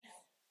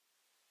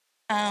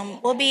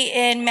We'll be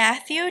in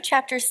Matthew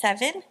chapter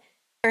 7,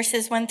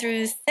 verses 1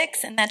 through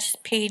 6, and that's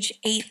page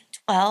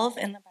 812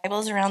 in the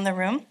Bibles around the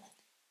room.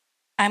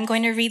 I'm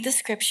going to read the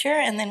scripture,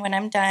 and then when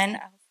I'm done,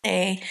 I'll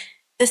say,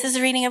 this is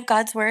a reading of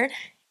God's word,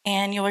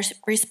 and you'll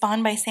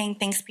respond by saying,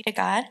 thanks be to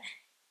God.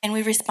 And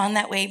we respond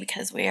that way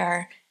because we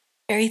are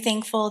very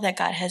thankful that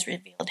God has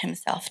revealed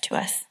himself to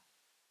us.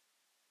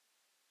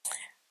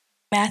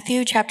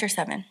 Matthew chapter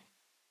 7.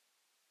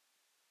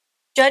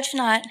 Judge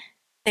not,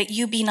 that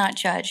you be not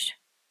judged.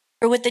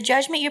 For with the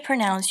judgment you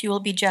pronounce, you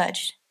will be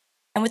judged.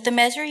 And with the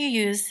measure you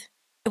use,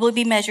 it will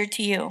be measured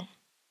to you.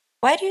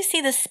 Why do you see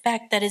the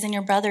speck that is in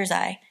your brother's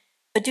eye,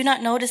 but do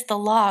not notice the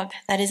log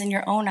that is in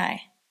your own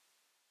eye?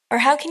 Or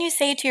how can you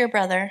say to your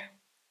brother,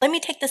 let me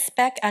take the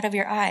speck out of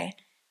your eye,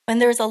 when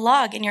there is a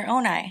log in your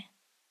own eye?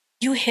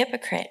 You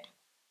hypocrite.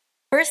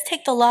 First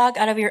take the log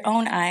out of your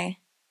own eye,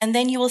 and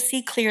then you will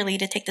see clearly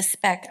to take the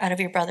speck out of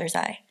your brother's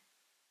eye.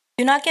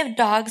 Do not give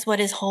dogs what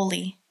is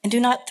holy, and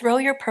do not throw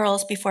your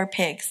pearls before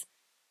pigs,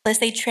 lest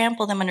they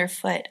trample them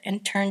underfoot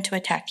and turn to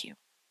attack you.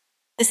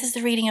 This is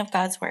the reading of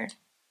God's word.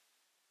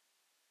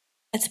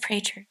 Let's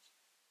pray, church.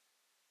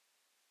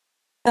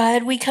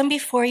 God, we come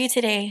before you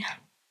today,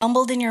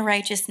 humbled in your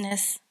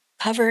righteousness,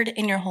 covered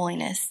in your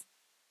holiness.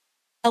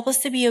 Help us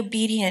to be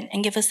obedient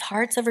and give us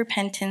hearts of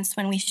repentance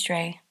when we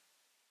stray.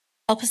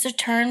 Help us to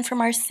turn from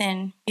our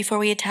sin before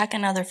we attack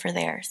another for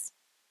theirs.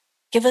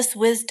 Give us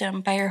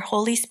wisdom by your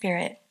Holy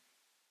Spirit.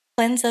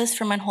 Cleanse us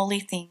from unholy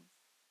things.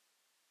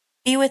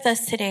 Be with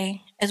us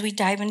today as we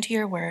dive into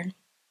your word.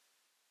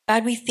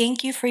 God, we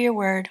thank you for your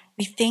word.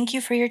 We thank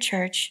you for your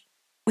church.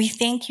 We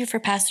thank you for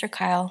Pastor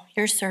Kyle,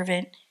 your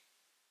servant.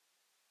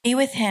 Be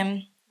with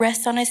him.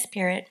 Rest on his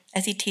spirit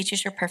as he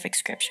teaches your perfect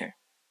scripture.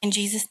 In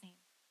Jesus' name,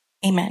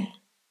 amen.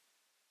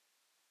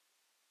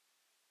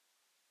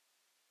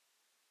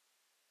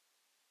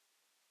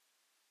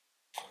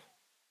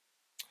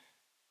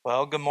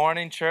 Well, good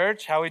morning,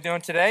 church. How are we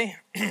doing today?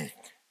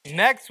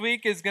 Next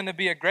week is going to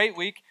be a great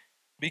week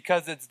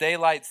because it's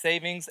daylight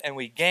savings and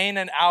we gain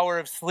an hour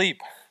of sleep.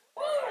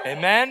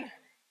 Amen?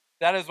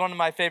 That is one of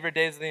my favorite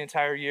days of the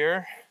entire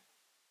year.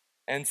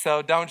 And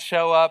so don't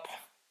show up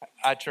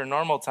at your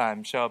normal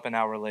time. Show up an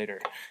hour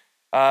later.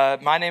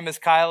 My name is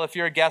Kyle. If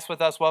you're a guest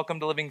with us, welcome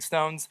to Living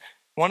Stones.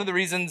 One of the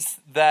reasons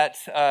that,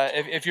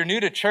 if you're new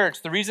to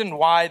church, the reason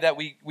why that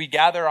we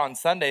gather on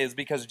Sunday is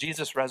because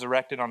Jesus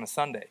resurrected on a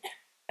Sunday.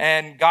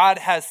 And God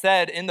has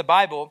said in the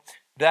Bible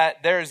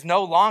that there is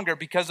no longer,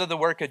 because of the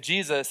work of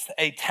Jesus,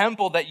 a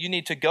temple that you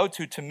need to go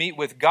to meet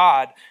with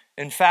God.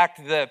 In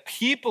fact, the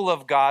people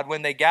of God,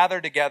 when they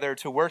gather together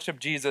to worship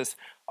Jesus,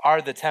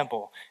 are the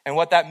temple. And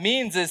what that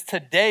means is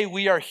today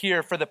we are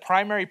here for the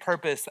primary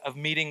purpose of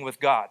meeting with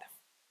God.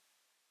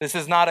 This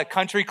is not a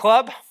country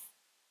club.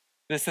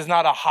 This is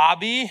not a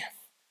hobby.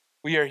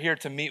 We are here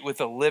to meet with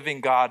the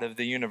living God of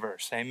the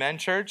universe. Amen,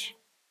 church?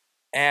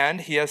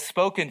 And he has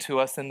spoken to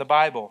us in the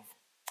Bible.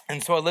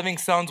 And so at Living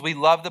Stones, we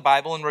love the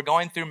Bible, and we're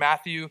going through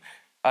Matthew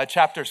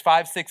chapters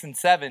 5, 6, and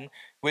 7,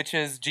 which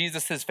is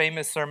Jesus'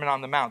 famous Sermon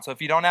on the Mount. So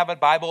if you don't have a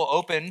Bible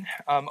open,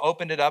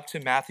 open it up to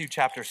Matthew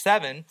chapter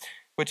 7,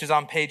 which is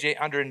on page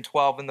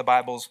 812 in the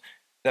Bibles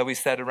that we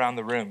set around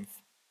the room.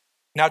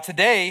 Now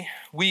today,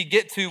 we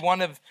get to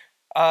one of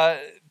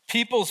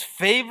people's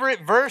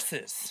favorite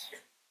verses.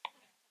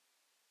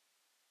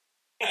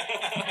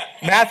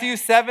 Matthew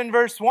 7,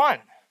 verse 1.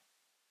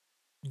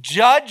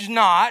 Judge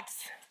not,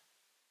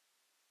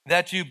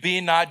 that you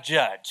be not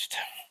judged.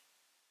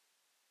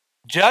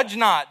 Judge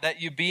not, that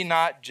you be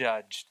not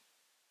judged.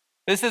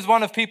 This is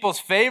one of people's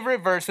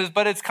favorite verses,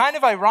 but it's kind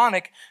of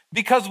ironic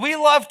because we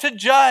love to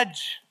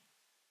judge.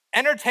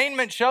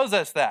 Entertainment shows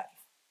us that.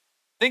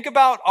 Think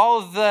about all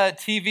of the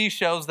TV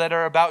shows that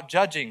are about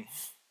judging.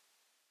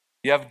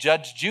 You have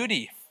Judge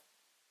Judy.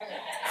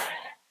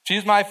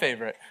 She's my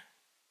favorite.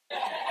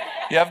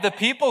 You have the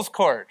People's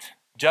Court,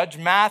 Judge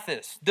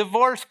Mathis,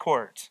 Divorce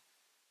Court.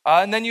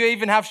 And then you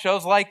even have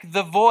shows like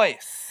The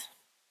Voice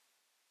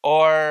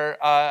or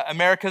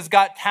America's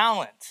Got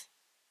Talent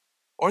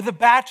or The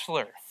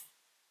Bachelor.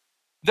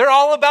 They're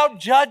all about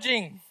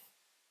judging.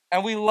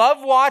 And we love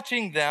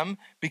watching them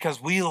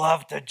because we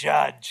love to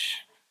judge.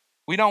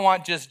 We don't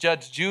want just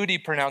Judge Judy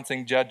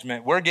pronouncing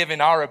judgment. We're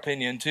giving our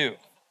opinion too.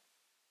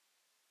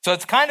 So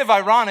it's kind of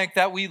ironic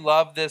that we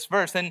love this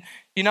verse. And,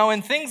 you know,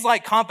 in things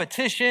like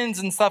competitions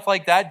and stuff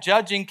like that,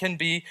 judging can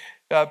be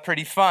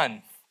pretty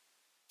fun.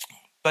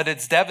 But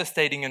it's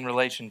devastating in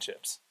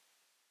relationships.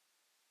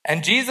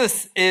 And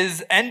Jesus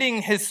is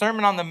ending his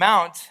Sermon on the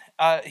Mount.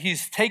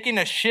 He's taking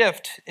a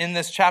shift in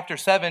this chapter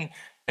 7,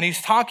 and he's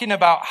talking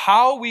about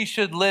how we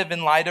should live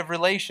in light of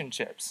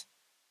relationships.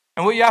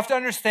 And what you have to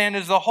understand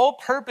is the whole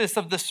purpose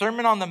of the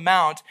Sermon on the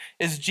Mount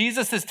is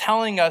Jesus is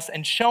telling us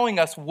and showing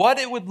us what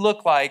it would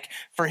look like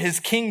for his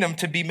kingdom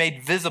to be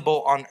made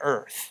visible on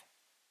earth.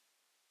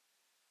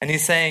 And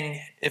he's saying,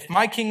 if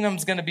my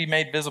kingdom's going to be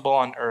made visible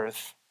on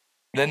earth,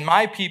 then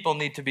my people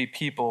need to be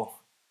people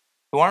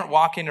who aren't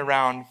walking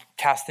around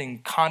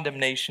casting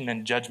condemnation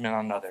and judgment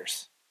on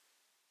others.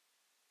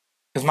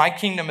 Because my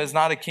kingdom is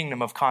not a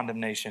kingdom of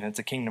condemnation, it's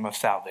a kingdom of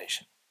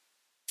salvation.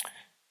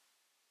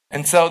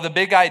 And so the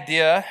big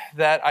idea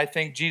that I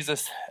think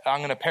Jesus, I'm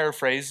going to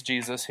paraphrase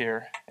Jesus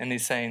here, and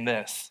he's saying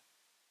this: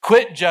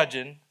 quit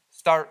judging,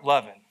 start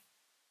loving.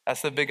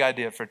 That's the big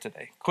idea for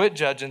today. Quit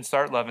judging,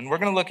 start loving. We're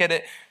going to look at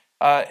it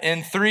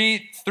in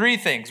three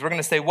things. We're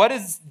going to say, what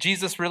is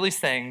Jesus really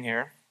saying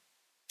here?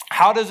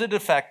 How does it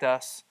affect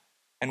us?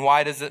 And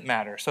why does it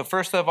matter? So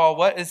first of all,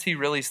 what is he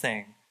really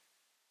saying?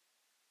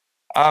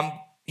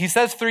 He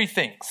says three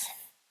things.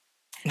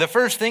 The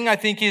first thing I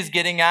think he's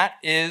getting at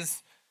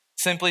is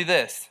simply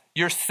this: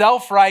 your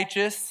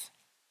self-righteous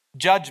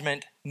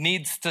judgment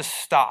needs to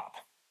stop.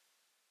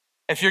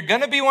 If you're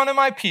going to be one of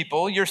my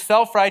people, your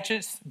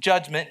self-righteous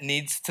judgment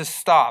needs to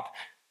stop.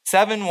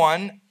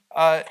 7:1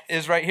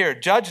 is right here.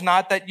 Judge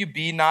not that you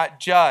be not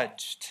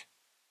judged.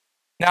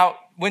 Now,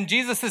 when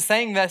Jesus is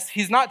saying this,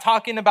 he's not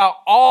talking about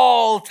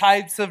all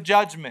types of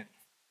judgment.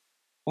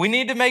 We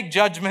need to make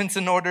judgments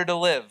in order to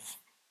live.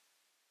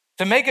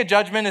 To make a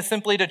judgment is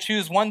simply to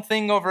choose one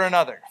thing over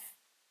another.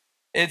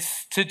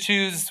 It's to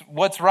choose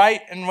what's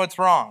right and what's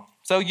wrong.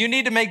 So you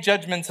need to make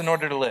judgments in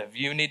order to live.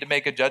 You need to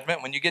make a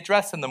judgment when you get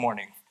dressed in the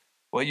morning,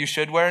 what you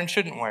should wear and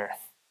shouldn't wear.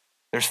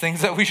 There's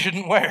things that we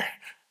shouldn't wear.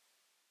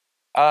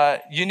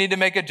 You need to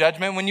make a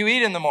judgment when you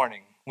eat in the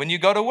morning, when you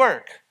go to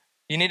work.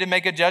 You need to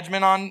make a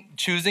judgment on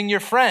choosing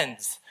your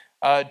friends,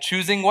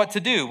 choosing what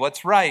to do,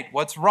 what's right,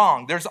 what's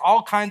wrong. There's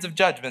all kinds of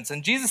judgments.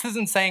 And Jesus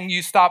isn't saying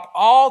you stop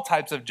all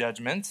types of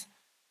judgments.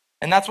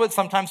 And that's what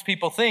sometimes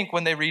people think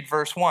when they read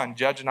verse 1,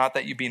 judge not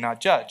that you be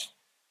not judged.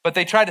 But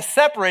they try to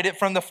separate it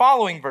from the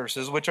following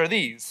verses, which are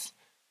these: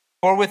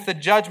 for with the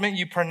judgment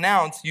you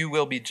pronounce, you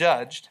will be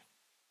judged,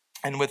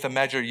 and with the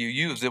measure you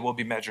use, it will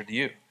be measured to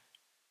you.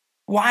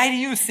 Why do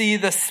you see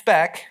the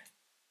speck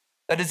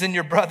that is in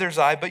your brother's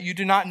eye, but you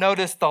do not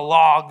notice the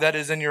log that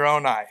is in your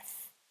own eye?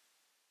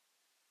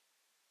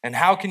 And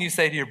how can you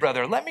say to your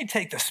brother, let me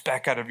take the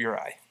speck out of your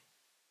eye,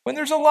 when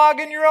there's a log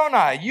in your own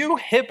eye? You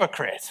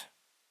hypocrite.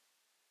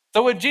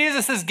 So what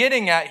Jesus is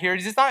getting at here,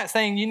 he's not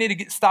saying you need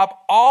to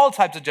stop all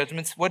types of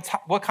judgments.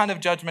 What kind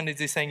of judgment is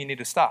he saying you need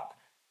to stop?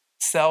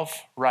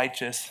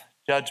 Self-righteous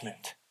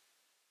judgment.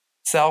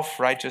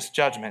 Self-righteous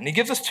judgment. And he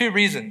gives us two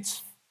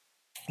reasons.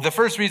 The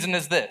first reason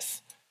is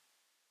this: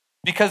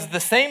 because the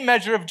same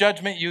measure of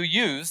judgment you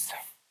use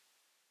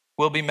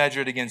will be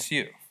measured against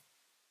you.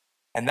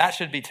 And that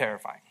should be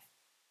terrifying.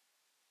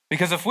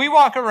 Because if we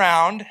walk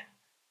around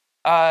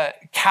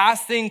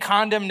casting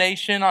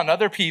condemnation on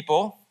other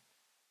people,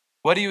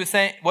 what he is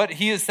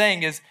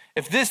saying is,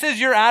 if this is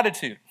your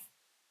attitude,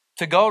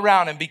 to go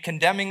around and be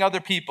condemning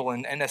other people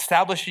and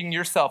establishing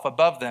yourself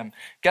above them,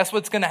 guess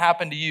what's going to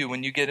happen to you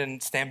when you get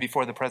and stand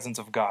before the presence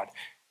of God?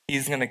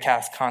 He's going to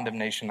cast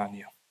condemnation on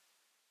you.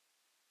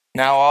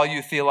 Now, all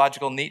you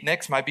theological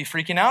neatnicks might be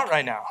freaking out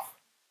right now,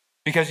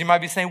 because you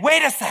might be saying,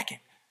 wait a second,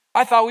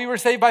 I thought we were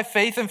saved by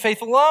faith and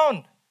faith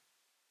alone.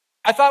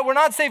 I thought we're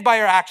not saved by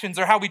our actions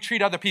or how we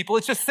treat other people.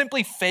 It's just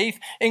simply faith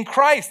in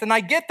Christ. And I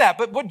get that.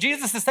 But what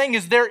Jesus is saying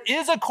is there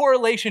is a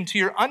correlation to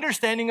your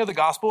understanding of the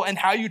gospel and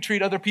how you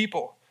treat other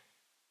people.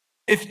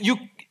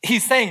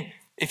 He's saying,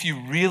 if you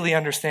really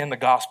understand the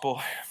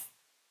gospel,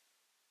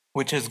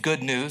 which is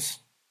good news,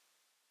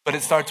 but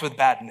it starts with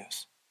bad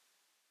news.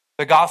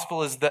 The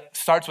gospel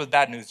starts with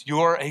bad news.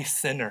 You're a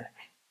sinner.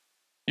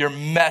 You're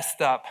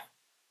messed up.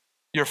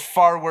 You're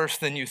far worse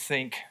than you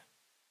think.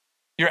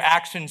 Your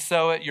actions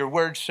show it, your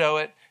words show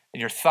it,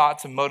 and your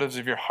thoughts and motives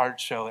of your heart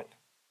show it.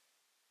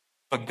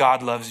 But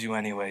God loves you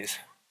anyways.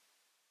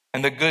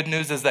 And the good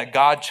news is that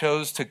God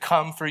chose to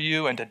come for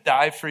you and to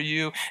die for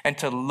you and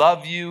to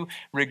love you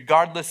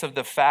regardless of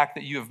the fact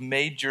that you have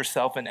made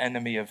yourself an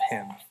enemy of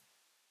him.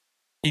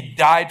 He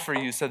died for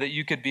you so that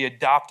you could be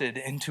adopted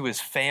into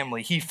his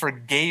family. He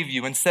forgave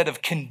you. Instead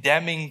of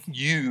condemning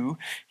you,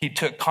 he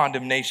took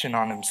condemnation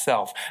on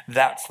himself.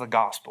 That's the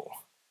gospel.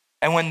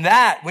 And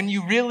when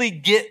you really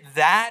get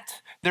that,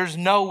 there's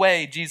no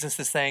way Jesus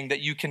is saying that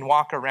you can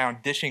walk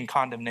around dishing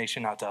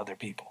condemnation out to other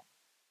people.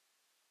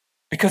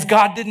 Because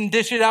God didn't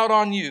dish it out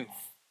on you.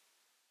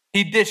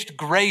 He dished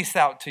grace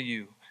out to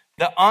you,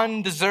 the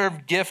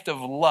undeserved gift of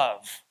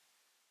love.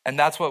 And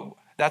that's what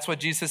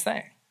Jesus is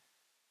saying.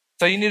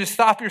 So you need to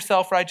stop your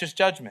self-righteous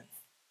judgment.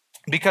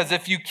 Because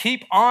if you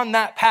keep on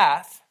that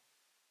path,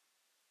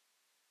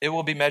 it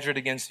will be measured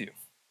against you.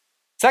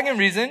 Second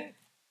reason,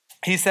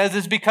 he says,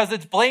 is because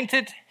it's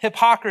blatant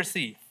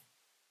hypocrisy.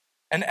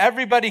 And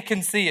everybody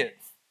can see it.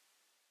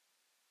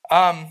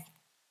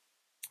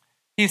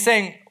 He's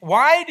saying,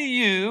 why do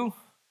you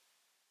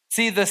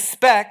see the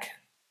speck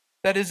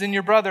that is in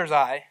your brother's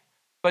eye,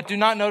 but do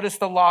not notice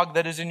the log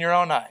that is in your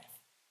own eye?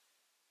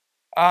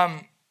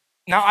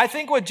 Now, I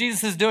think what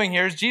Jesus is doing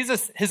here is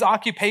his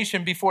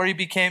occupation before he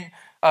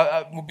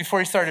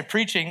started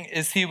preaching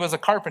is he was a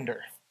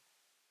carpenter.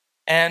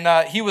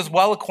 And he was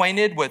well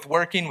acquainted with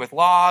working with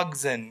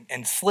logs and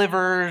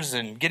slivers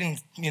and getting,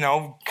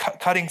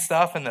 cutting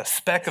stuff and the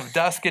speck of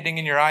dust getting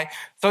in your eye.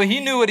 So he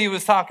knew what he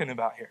was talking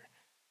about here.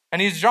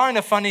 And he's drawing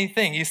a funny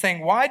thing. He's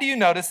saying, why do you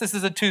notice, this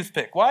is a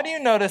toothpick. Why do you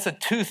notice a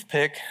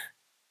toothpick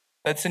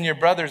that's in your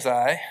brother's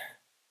eye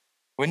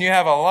when you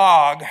have a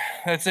log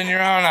that's in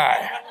your own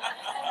eye?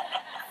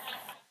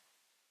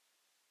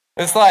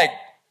 It's like,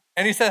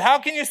 and he said, how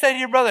can you say to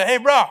your brother, hey,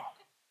 bro,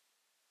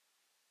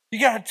 you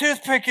got a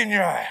toothpick in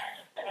your eye.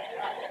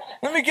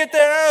 Let me get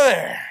that out of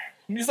there.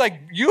 And he's like,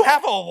 you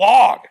have a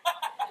log.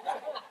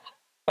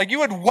 Like you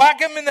would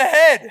whack him in the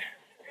head.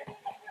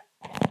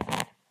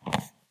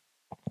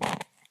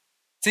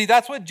 See,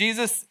 that's what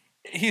Jesus,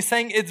 he's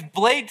saying it's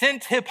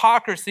blatant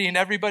hypocrisy and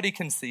everybody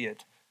can see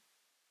it.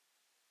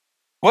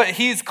 What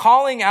he's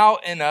calling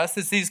out in us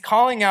is he's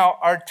calling out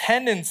our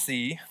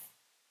tendency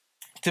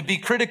to be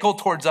critical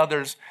towards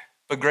others,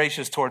 but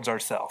gracious towards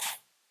ourselves.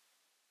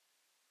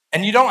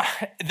 And you don't,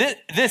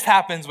 this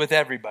happens with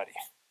everybody.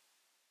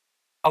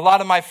 A lot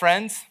of my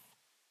friends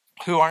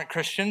who aren't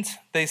Christians,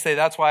 they say,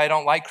 that's why I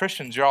don't like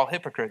Christians. You're all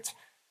hypocrites.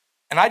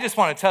 And I just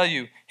want to tell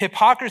you,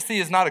 hypocrisy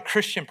is not a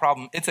Christian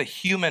problem. It's a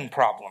human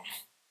problem.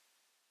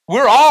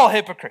 We're all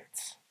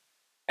hypocrites.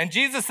 And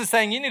Jesus is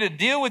saying you need to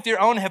deal with your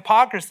own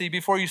hypocrisy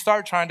before you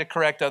start trying to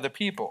correct other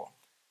people.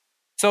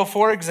 So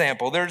for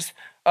example, there's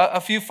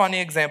a few funny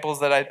examples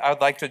that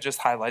I'd like to just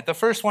highlight. The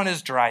first one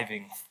is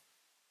driving.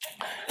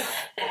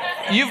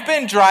 You've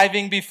been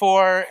driving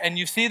before and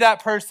you see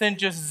that person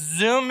just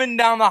zooming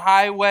down the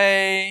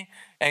highway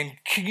and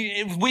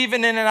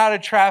weaving in and out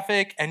of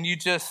traffic, and you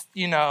just,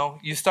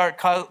 you start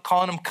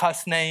calling them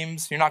cuss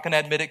names. You're not going to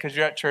admit it because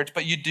you're at church,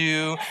 but you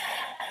do.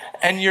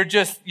 And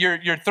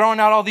you're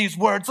throwing out all these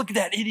words. Look at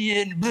that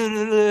idiot, and blah,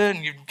 blah, blah,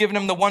 and you're giving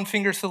them the one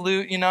finger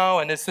salute,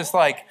 and it's just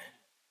like,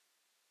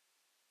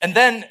 and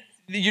then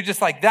you're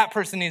just like, that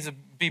person needs to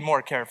be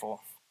more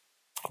careful.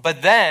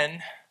 But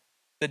then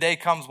the day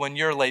comes when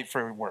you're late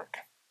for work.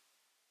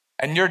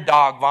 And your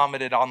dog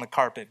vomited on the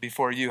carpet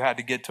before you had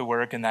to get to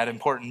work in that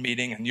important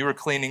meeting, and you were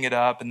cleaning it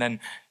up, and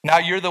then now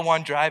you're the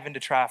one driving to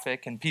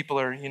traffic, and people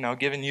are,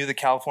 giving you the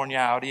California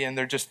Audi, and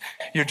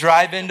you're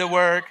driving to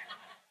work,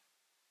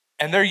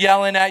 and they're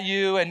yelling at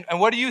you, and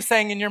what are you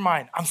saying in your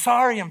mind? I'm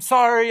sorry,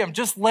 I'm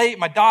just late,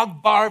 my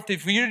dog barfed,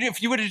 if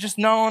you would have just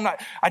known,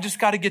 I just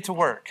got to get to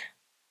work.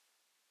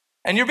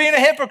 And you're being a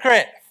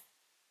hypocrite.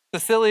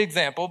 It's a silly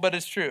example, but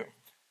it's true.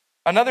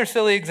 Another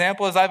silly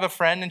example is I have a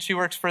friend and she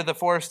works for the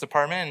forest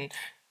department.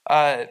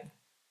 And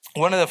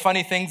one of the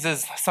funny things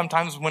is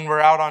sometimes when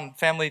we're out on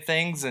family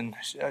things and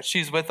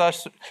she's with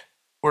us,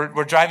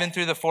 we're driving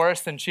through the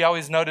forest and she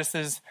always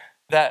notices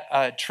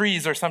that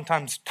trees are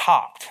sometimes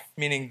topped,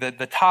 meaning that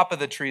the top of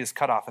the tree is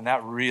cut off, and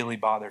that really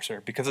bothers her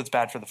because it's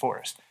bad for the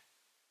forest.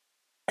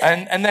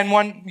 And then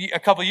a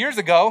couple years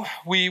ago,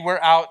 we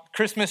were out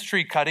Christmas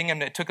tree cutting,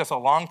 and it took us a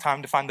long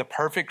time to find the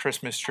perfect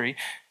Christmas tree.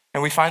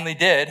 And we finally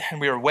did,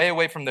 and we were way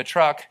away from the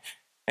truck,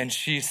 and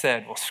she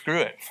said, well, screw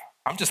it.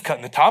 I'm just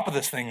cutting the top of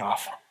this thing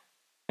off.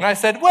 And I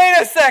said, wait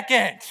a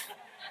second.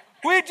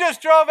 We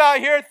just drove out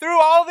here through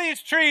all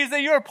these trees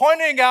that you were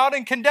pointing out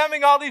and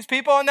condemning all these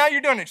people, and now you're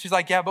doing it. She's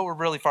like, yeah, but we're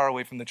really far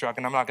away from the truck,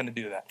 and I'm not going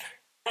to do that.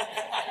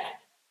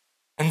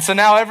 And so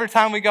now every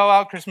time we go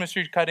out Christmas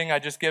tree cutting, I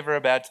just give her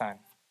a bad time.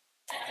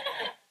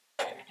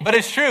 But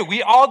it's true.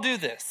 We all do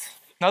this.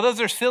 Now,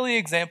 those are silly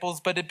examples,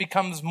 but it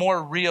becomes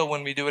more real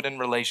when we do it in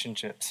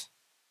relationships.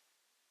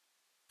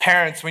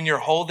 Parents, when you're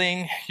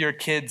holding your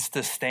kids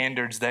to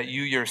standards that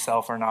you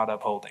yourself are not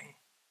upholding.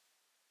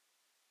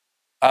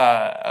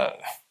 Not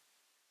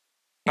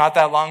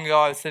that long ago,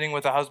 I was sitting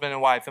with a husband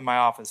and wife in my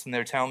office, and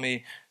they're telling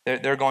me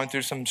they're going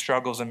through some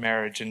struggles in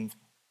marriage. And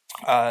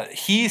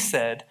he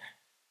said,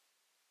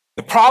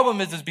 the problem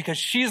is because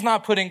she's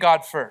not putting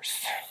God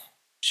first.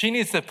 She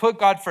needs to put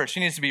God first. She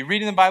needs to be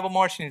reading the Bible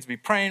more. She needs to be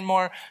praying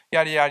more,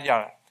 yada, yada,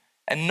 yada.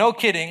 And no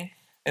kidding,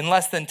 in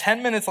less than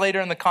 10 minutes later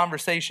in the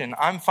conversation,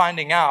 I'm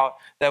finding out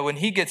that when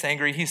he gets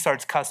angry, he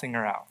starts cussing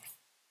her out.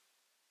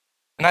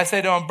 And I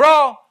say to him,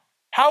 bro,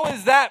 how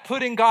is that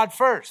putting God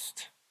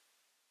first?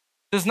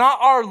 Does not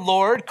our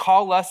Lord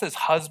call us as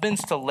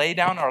husbands to lay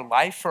down our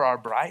life for our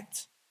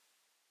brides?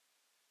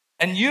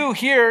 And you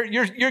here,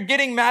 you're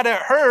getting mad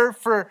at her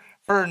for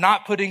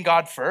not putting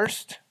God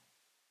first.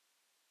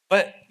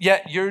 But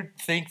yet you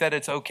think that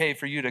it's okay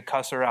for you to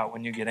cuss her out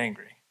when you get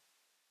angry.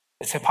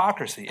 It's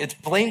hypocrisy. It's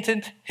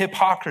blatant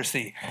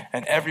hypocrisy,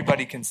 and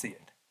everybody can see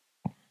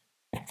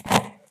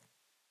it.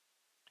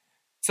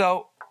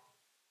 So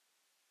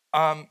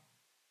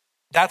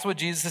that's what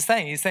Jesus is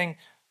saying. He's saying,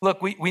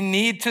 look, we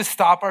need to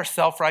stop our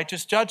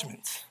self-righteous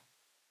judgments.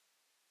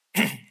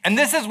 And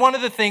this is one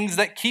of the things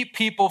that keep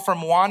people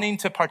from wanting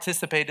to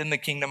participate in the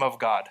kingdom of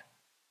God.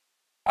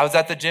 I was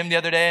at the gym the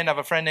other day, and I have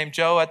a friend named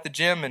Joe at the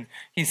gym, and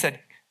he said,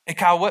 hey,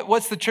 Kyle,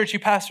 what's the church you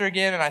pastor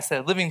again? And I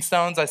said, Living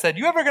Stones. I said,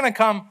 you ever going to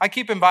come? I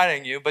keep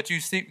inviting you, but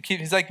he's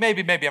like,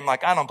 maybe. I'm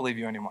like, I don't believe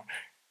you anymore.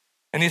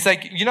 And he's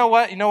like, you know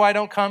what? You know why I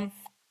don't come?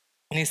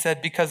 And he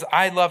said, because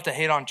I love to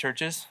hate on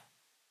churches,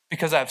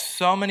 because I have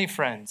so many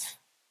friends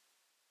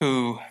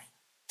who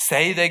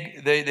say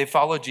they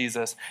follow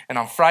Jesus, and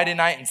on Friday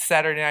night and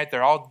Saturday night,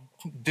 they're all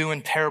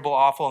doing terrible,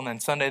 awful, and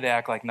then Sunday they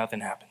act like nothing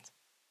happens.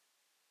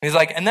 And he's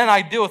like, and then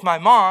I deal with my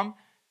mom,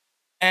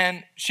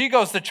 and she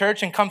goes to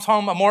church and comes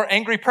home a more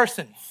angry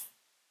person,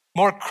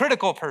 more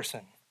critical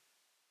person,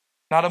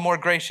 not a more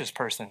gracious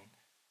person.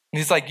 And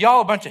he's like,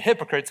 y'all a bunch of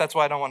hypocrites. That's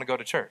why I don't want to go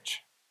to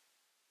church.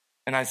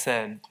 And I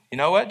said, you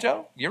know what,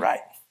 Joe? You're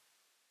right.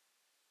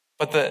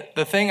 But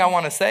the thing I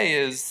want to say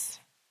is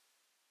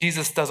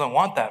Jesus doesn't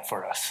want that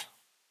for us.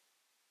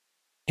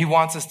 He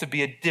wants us to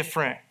be a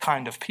different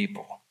kind of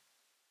people.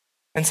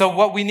 And so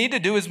what we need to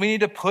do is we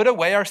need to put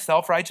away our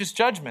self-righteous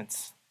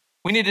judgments.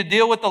 We need to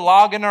deal with the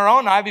log in our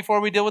own eye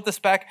before we deal with the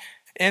speck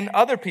in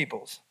other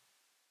people's.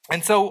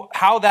 And so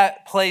how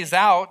that plays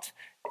out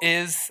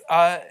is,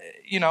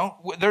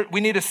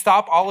 we need to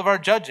stop all of our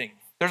judging.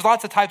 There's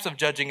lots of types of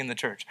judging in the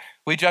church.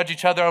 We judge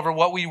each other over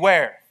what we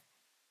wear.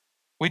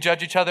 We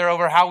judge each other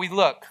over how we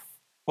look,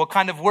 what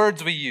kind of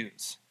words we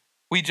use.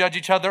 We judge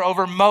each other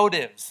over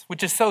motives,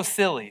 which is so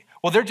silly.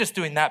 Well, they're just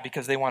doing that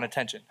because they want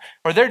attention.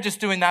 Or they're just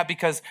doing that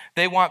because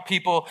they want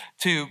people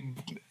to,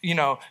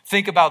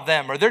 think about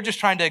them. Or they're just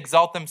trying to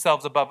exalt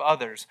themselves above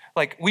others.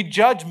 Like, we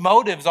judge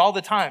motives all the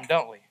time,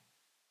 don't we?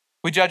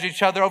 We judge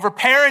each other over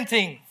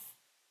parenting.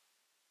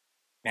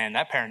 Man,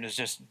 that parent is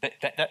just,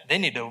 they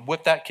need to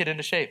whip that kid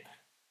into shape.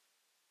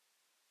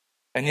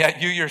 And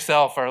yet you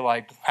yourself are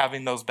like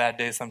having those bad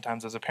days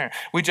sometimes as a parent.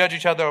 We judge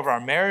each other over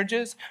our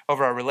marriages,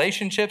 over our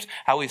relationships,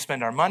 how we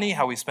spend our money,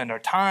 how we spend our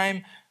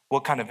time,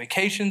 what kind of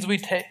vacations we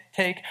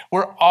take.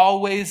 We're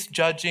always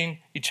judging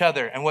each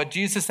other. And what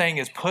Jesus is saying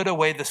is put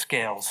away the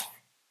scales.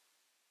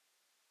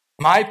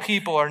 My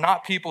people are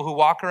not people who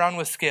walk around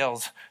with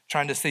scales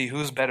trying to see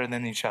who's better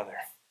than each other.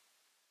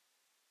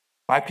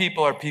 My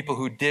people are people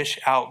who dish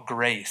out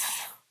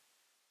grace,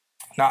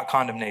 not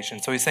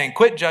condemnation. So he's saying,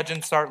 quit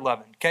judging, start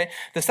loving, okay?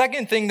 The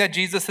second thing that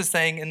Jesus is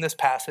saying in this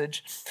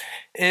passage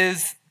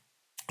is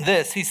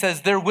this. He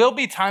says, there will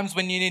be times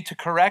when you need to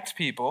correct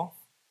people,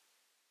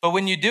 but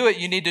when you do it,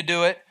 you need to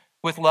do it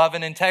with love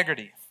and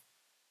integrity.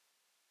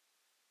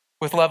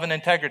 With love and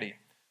integrity.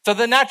 So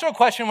the natural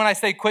question when I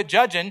say quit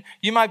judging,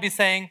 you might be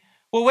saying,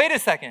 well, wait a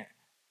second.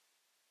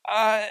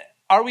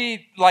 Are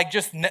we like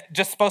just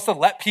supposed to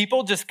let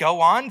people just go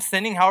on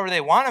sinning however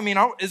they want? I mean,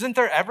 isn't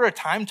there ever a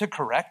time to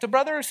correct a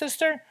brother or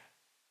sister?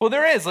 Well,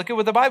 there is. Look at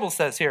what the Bible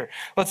says here.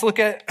 Let's look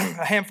at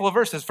a handful of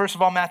verses. First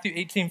of all, Matthew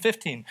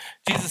 18:15.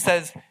 Jesus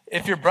says,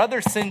 if your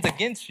brother sins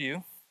against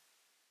you,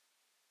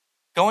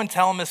 go and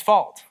tell him his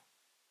fault.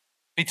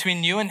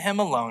 Between you and him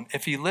alone,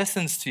 if he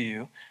listens to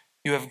you,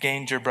 you have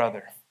gained your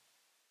brother.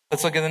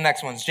 Let's look at the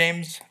next ones.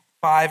 James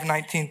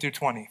 5:19 through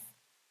 20.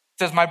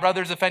 It says, my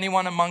brothers, if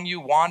anyone among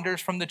you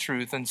wanders from the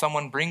truth and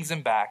someone brings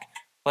him back,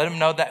 let him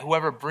know that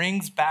whoever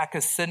brings back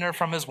a sinner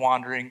from his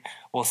wandering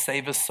will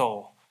save his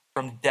soul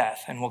from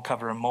death and will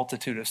cover a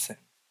multitude of sins.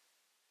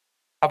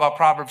 How about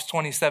Proverbs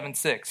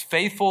 27:6?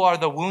 Faithful are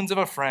the wounds of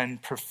a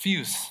friend,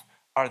 profuse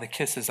are the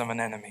kisses of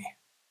an enemy.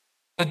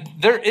 But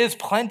there is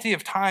plenty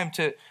of time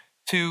to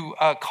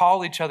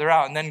call each other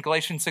out. And then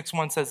Galatians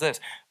 6:1 says this,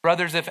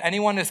 brothers, if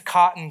anyone is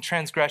caught in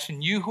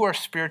transgression, you who are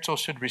spiritual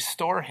should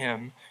restore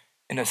him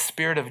in a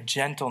spirit of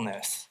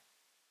gentleness,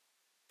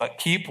 but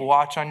keep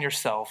watch on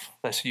yourself,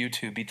 lest you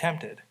too be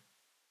tempted.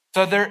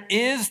 So there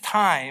is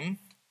time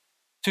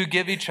to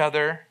give each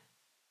other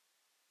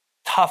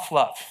tough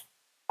love.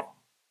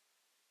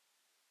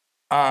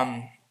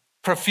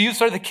 Profuse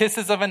are the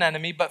kisses of an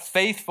enemy, but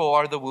faithful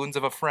are the wounds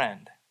of a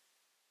friend.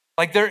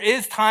 Like there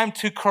is time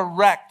to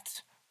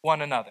correct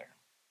one another.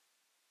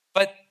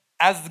 But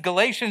as the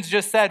Galatians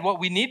just said, what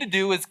we need to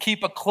do is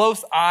keep a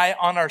close eye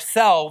on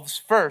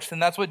ourselves first. And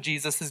that's what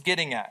Jesus is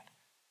getting at.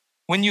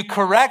 When you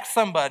correct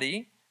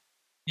somebody,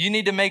 you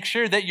need to make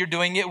sure that you're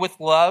doing it with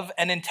love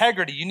and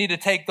integrity. You need to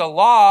take the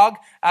log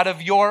out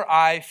of your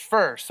eye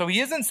first. So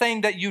he isn't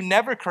saying that you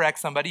never correct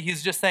somebody.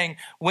 He's just saying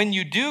when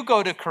you do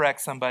go to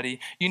correct somebody,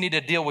 you need to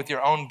deal with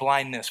your own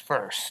blindness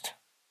first.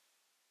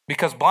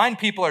 Because blind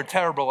people are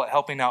terrible at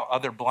helping out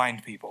other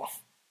blind people.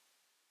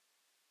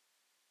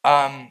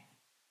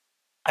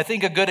 I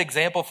think a good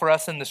example for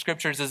us in the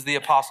scriptures is the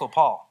Apostle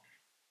Paul.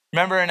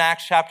 Remember in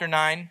Acts chapter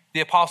 9, the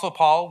Apostle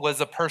Paul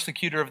was a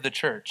persecutor of the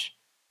church.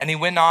 And he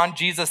went on,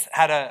 Jesus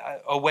had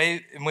a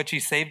way in which he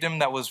saved him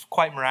that was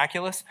quite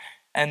miraculous.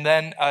 And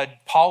then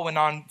Paul went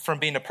on from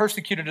being a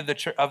persecutor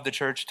of the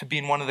church to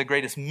being one of the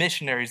greatest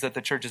missionaries that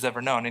the church has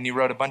ever known. And he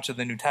wrote a bunch of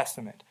the New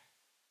Testament.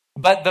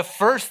 But the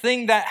first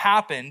thing that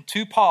happened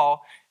to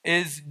Paul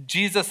is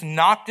Jesus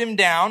knocked him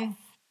down,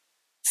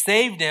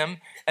 saved him,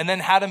 and then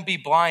had him be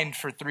blind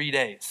for 3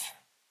 days.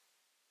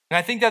 And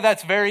I think that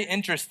that's very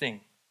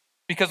interesting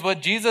because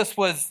what Jesus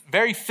was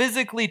very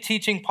physically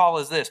teaching Paul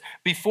is this.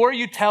 Before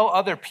you tell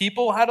other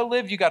people how to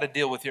live, you got to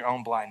deal with your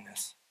own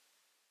blindness.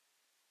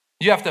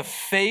 You have to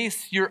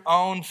face your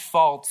own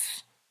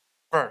faults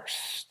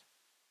first.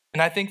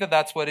 And I think that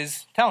that's what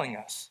he's telling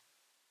us.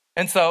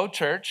 And so,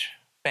 church,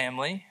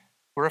 family,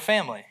 we're a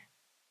family.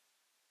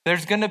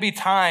 There's going to be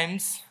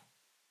times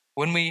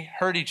when we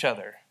hurt each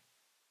other,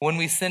 when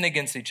we sin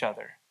against each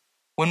other,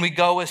 when we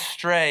go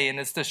astray and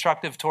it's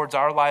destructive towards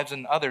our lives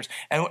and others.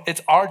 And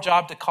it's our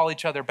job to call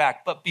each other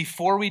back. But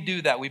before we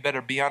do that, we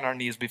better be on our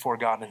knees before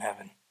God in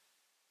heaven.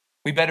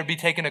 We better be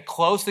taking a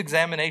close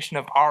examination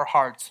of our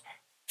hearts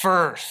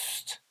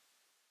first.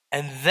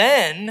 And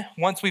then,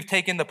 once we've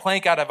taken the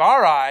plank out of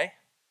our eye,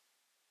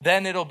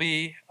 then it'll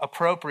be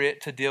appropriate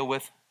to deal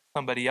with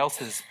somebody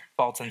else's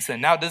faults and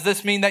sin. Now, does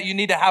this mean that you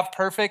need to have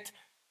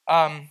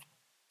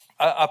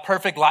a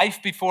perfect life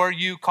before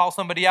you call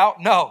somebody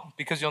out? No,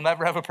 because you'll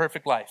never have a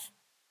perfect life.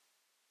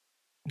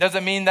 Does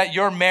it mean that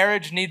your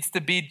marriage needs to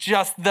be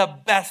just the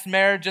best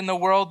marriage in the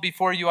world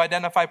before you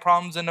identify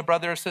problems in a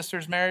brother or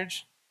sister's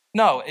marriage?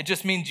 No, it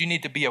just means you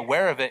need to be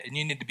aware of it and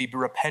you need to be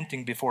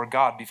repenting before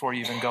God before you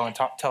even go and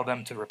tell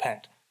them to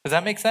repent. Does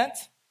that make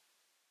sense?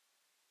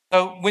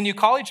 So when you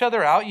call each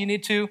other out, you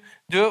need to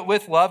do it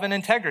with love and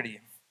integrity.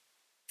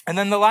 And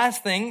then the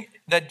last thing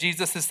that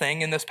Jesus is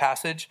saying in this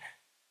passage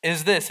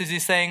is this, is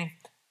he's saying,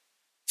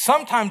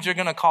 sometimes you're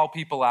going to call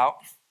people out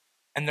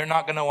and they're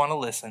not going to want to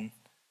listen.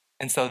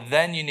 And so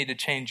then you need to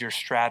change your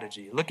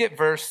strategy. Look at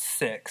verse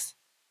 6.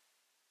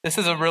 This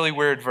is a really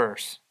weird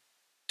verse.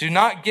 Do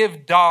not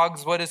give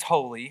dogs what is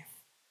holy,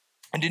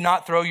 and do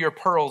not throw your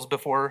pearls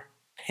before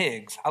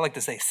pigs. I like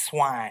to say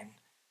swine.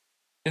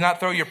 Do not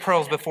throw your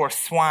pearls before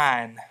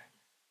swine,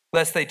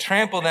 lest they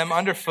trample them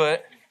underfoot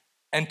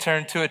and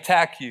turn to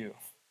attack you.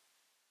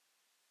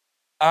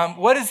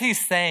 What is he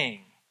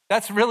saying?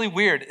 That's really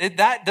weird.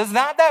 Does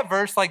not that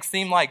verse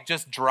seem like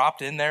just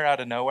dropped in there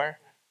out of nowhere?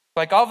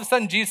 Like all of a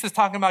sudden Jesus is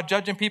talking about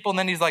judging people and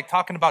then he's like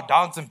talking about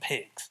dogs and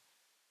pigs.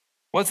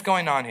 What's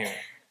going on here?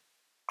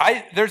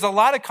 There's a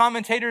lot of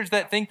commentators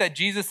that think that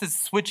Jesus is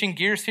switching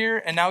gears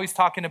here and now he's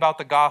talking about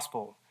the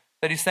gospel.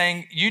 That he's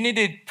saying, you need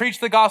to preach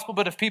the gospel,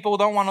 but if people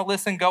don't want to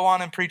listen, go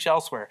on and preach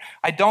elsewhere.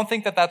 I don't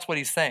think that that's what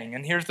he's saying,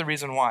 and here's the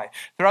reason why.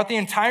 Throughout the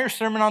entire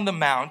Sermon on the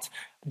Mount,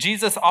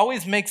 Jesus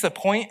always makes a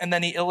point and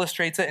then he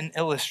illustrates it and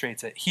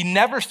illustrates it. He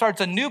never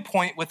starts a new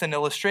point with an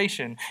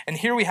illustration, and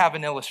here we have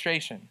an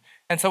illustration.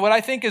 And so what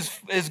I think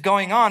is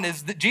going on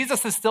is that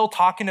Jesus is still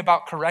talking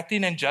about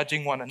correcting and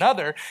judging one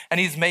another, and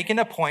he's making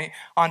a point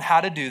on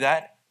how to do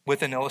that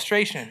with an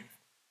illustration.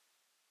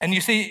 And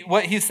you see,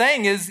 what he's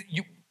saying is,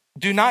 you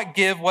do not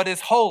give what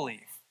is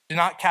holy. Do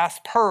not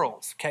cast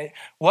pearls, okay?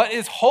 What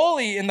is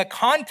holy in the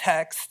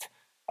context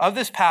of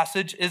this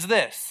passage is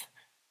this: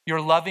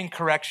 your loving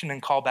correction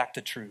and call back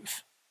to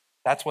truth.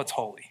 That's what's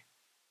holy.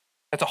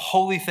 That's a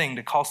holy thing,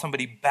 to call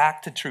somebody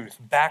back to truth,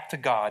 back to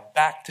God,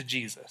 back to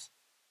Jesus.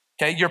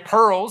 Okay, your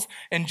pearls,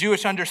 in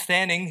Jewish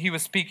understanding, he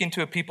was speaking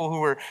to a people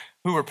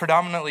who were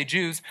predominantly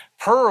Jews.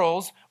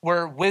 Pearls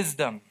were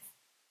wisdom.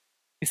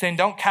 He's saying,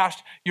 don't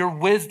cast your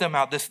wisdom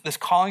out, this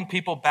calling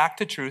people back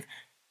to truth,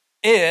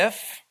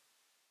 if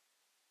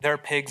they're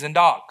pigs and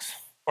dogs.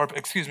 Or,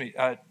 pigs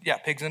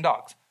and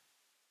dogs.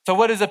 So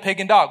what is a pig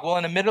and dog? Well,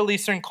 in a Middle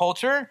Eastern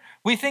culture,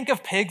 we think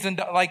of pigs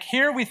and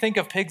here we think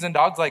of pigs and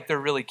dogs like they're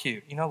really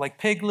cute. You know, like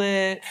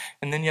Piglet,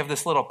 and then you have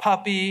this little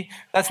puppy.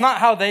 That's not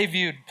how they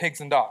viewed pigs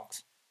and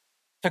dogs.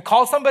 To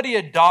call somebody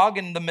a dog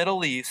in the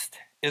Middle East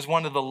is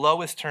one of the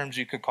lowest terms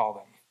you could call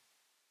them.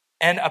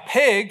 And a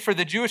pig, for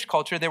the Jewish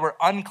culture, they were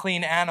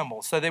unclean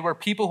animals. So they were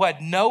people who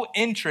had no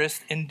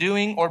interest in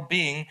doing or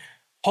being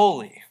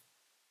holy.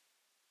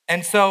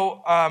 And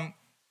so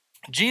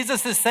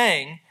Jesus is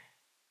saying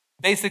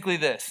basically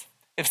this: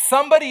 if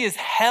somebody is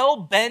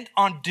hell-bent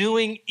on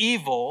doing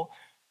evil,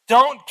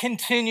 don't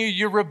continue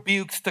your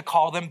rebukes to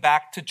call them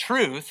back to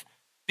truth,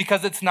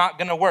 because it's not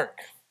going to work.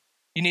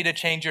 You need to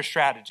change your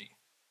strategy.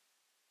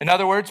 In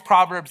other words,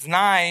 Proverbs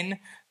 9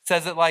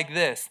 says it like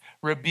this: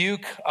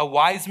 rebuke a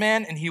wise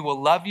man and he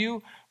will love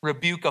you.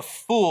 Rebuke a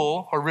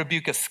fool or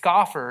rebuke a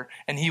scoffer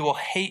and he will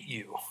hate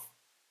you.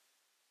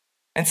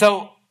 And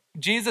so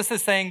Jesus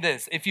is saying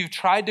this: if you've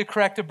tried to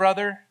correct a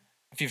brother,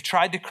 if you've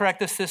tried to correct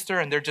a sister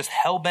and they're just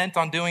hell-bent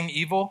on doing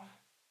evil,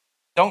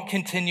 don't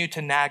continue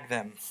to nag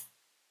them.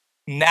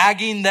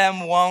 Nagging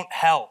them won't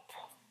help.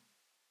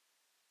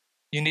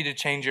 You need to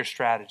change your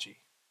strategy.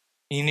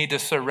 You need to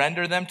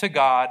surrender them to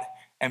God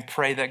and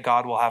pray that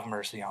God will have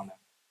mercy on them.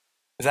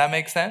 Does that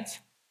make sense?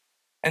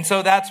 And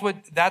so that's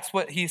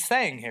what he's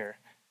saying here.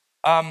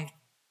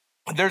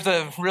 There's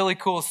a really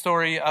cool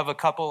story of a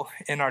couple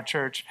in our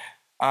church,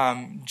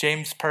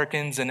 James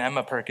Perkins and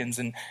Emma Perkins.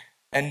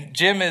 And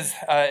Jim is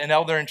an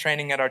elder in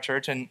training at our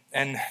church,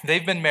 and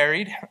they've been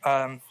married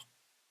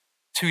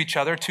to each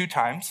other 2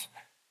 times.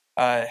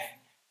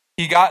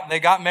 They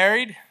got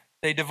married,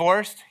 they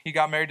divorced, he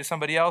got married to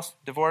somebody else,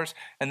 divorced,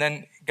 and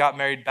then got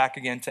married back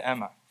again to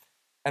Emma.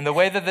 And the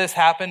way that this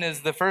happened is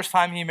the first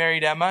time he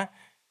married Emma,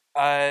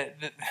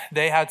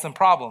 they had some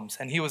problems,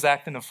 and he was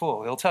acting a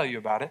fool. He'll tell you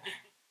about it.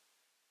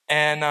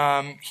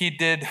 And he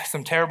did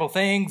some terrible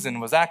things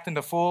and was acting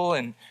a fool,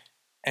 and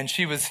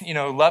she was,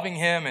 loving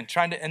him and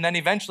and then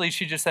eventually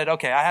she just said,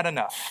 okay, I had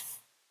enough.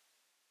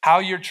 How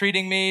you're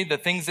treating me, the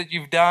things that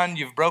you've done,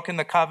 you've broken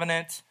the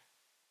covenant,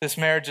 this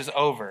marriage is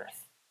over.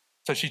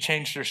 So she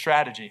changed her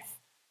strategy.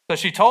 So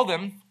she told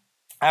him,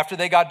 after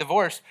they got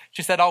divorced,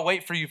 she said, I'll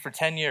wait for you for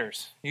 10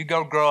 years. You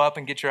go grow up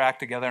and get your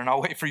act together, and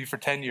I'll wait for you for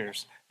 10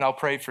 years, and I'll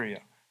pray for you.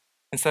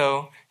 And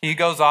so he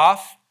goes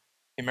off,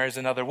 he marries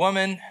another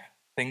woman,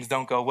 things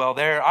don't go well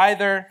there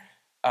either,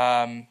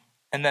 and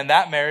then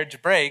that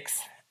marriage breaks,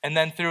 and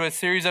then through a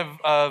series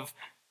of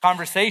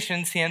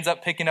conversations, he ends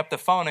up picking up the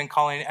phone and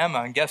calling Emma,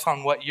 and guess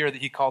on what year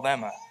that he called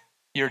Emma?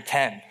 Year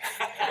 10.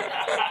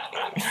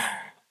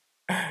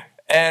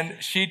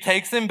 And she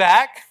takes him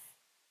back.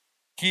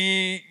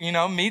 He,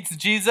 meets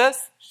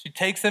Jesus. She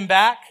takes him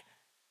back.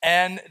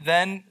 And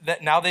then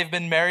now they've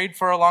been married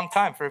for a long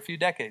time, for a few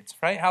decades,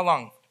 right? How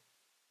long?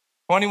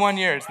 21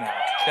 years now.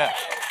 Yeah.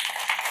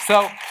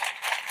 So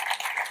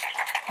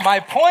my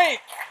point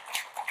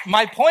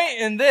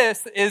in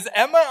this is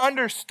Emma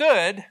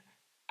understood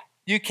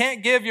you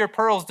can't give your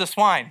pearls to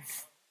swine.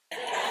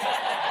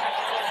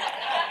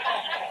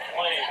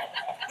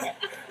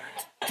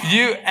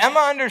 Emma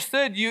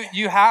understood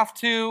you have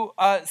to,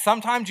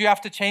 sometimes you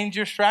have to change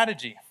your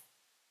strategy.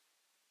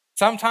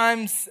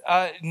 Sometimes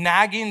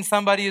nagging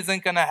somebody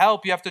isn't going to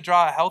help. You have to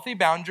draw a healthy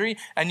boundary,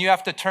 and you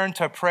have to turn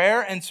to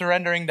prayer and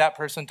surrendering that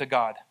person to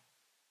God.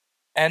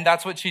 And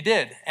that's what she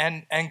did.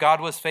 And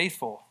God was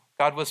faithful.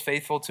 God was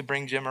faithful to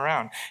bring Jim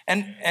around.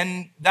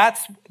 And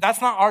that's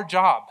not our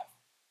job.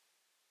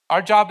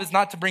 Our job is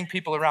not to bring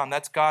people around.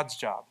 That's God's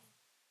job.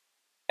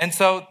 And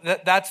so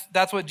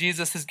that's what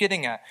Jesus is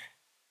getting at.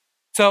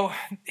 So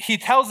he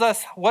tells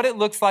us what it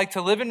looks like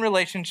to live in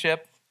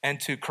relationship and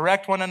to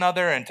correct one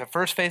another and to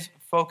first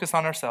focus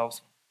on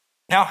ourselves.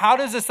 Now, how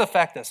does this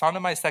affect us? On to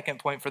my second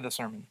point for the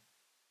sermon.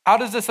 How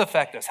does this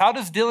affect us? How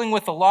does dealing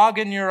with the log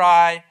in your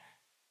eye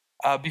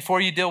before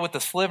you deal with the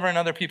sliver in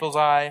other people's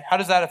eye, how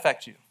does that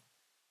affect you?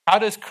 How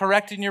does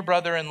correcting your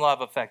brother in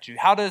love affect you?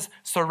 How does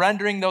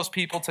surrendering those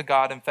people to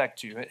God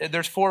affect you?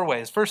 There's 4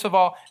 ways. First of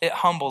all, it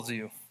humbles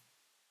you.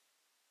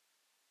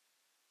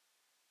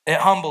 It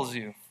humbles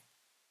you.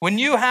 When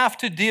you have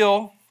to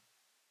deal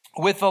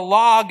with the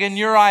log in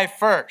your eye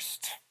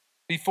first,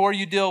 before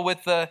you deal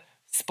with the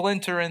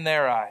splinter in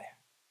their eye,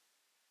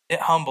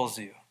 it humbles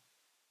you.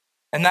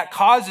 And that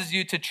causes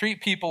you to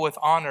treat people with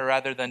honor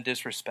rather than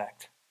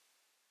disrespect.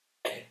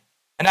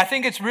 And I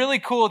think it's really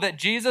cool that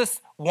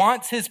Jesus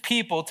wants his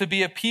people to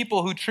be a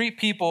people who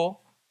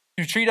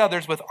treat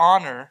others with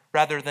honor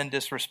rather than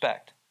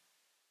disrespect.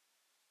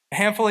 A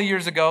handful of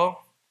years ago,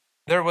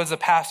 there was a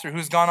pastor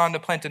who's gone on to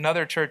plant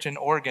another church in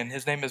Oregon.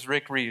 His name is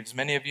Rick Reeves.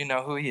 Many of you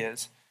know who he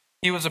is.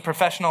 He was a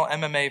professional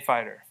MMA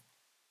fighter.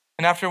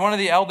 And after one of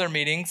the elder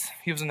meetings,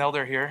 he was an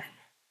elder here,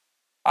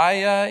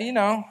 I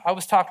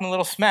was talking a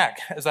little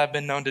smack, as I've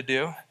been known to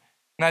do.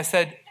 And I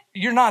said,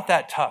 "You're not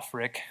that tough,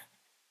 Rick."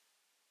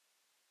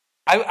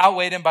 I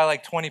outweighed him by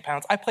like 20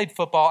 pounds. I played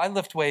football. I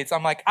lift weights.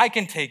 I'm like, "I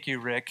can take you,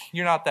 Rick.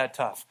 You're not that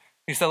tough."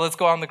 He said, "Let's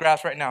go on the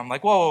grass right now." I'm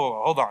like,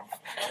 whoa, hold on.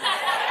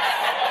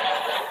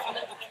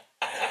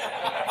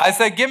 I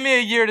said, "Give me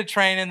a year to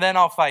train and then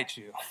I'll fight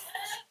you.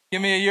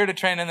 Give me a year to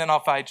train and then I'll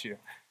fight you."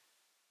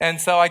 And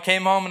so I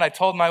came home and I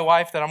told my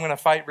wife that I'm going to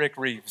fight Rick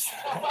Reeves.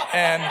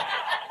 And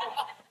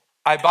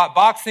I bought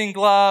boxing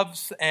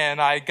gloves,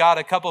 and I got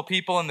a couple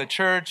people in the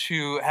church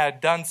who had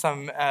done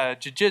some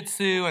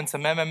jiu-jitsu and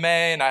some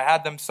MMA, and I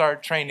had them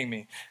start training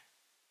me.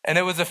 And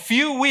it was a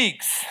few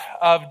weeks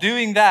of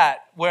doing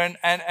that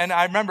and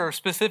I remember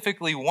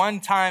specifically one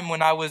time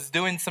when I was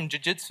doing some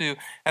jiu-jitsu,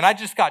 and I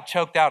just got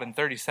choked out in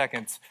 30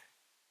 seconds.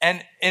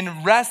 And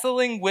in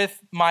wrestling with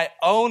my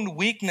own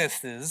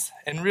weaknesses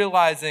and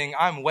realizing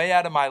I'm way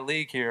out of my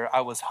league here,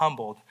 I was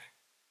humbled.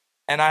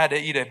 And I had to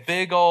eat a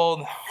big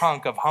old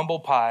hunk of humble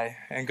pie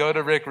and go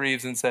to Rick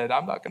Reeves and said,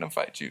 "I'm not going to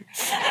fight you."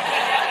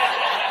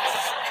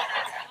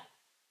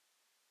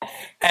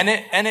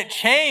 and it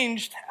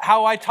changed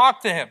how I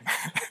talked to him.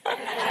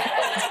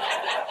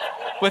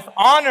 With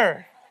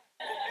honor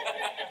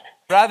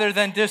rather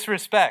than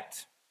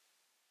disrespect.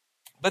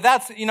 But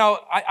that's,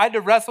 I had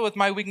to wrestle with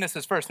my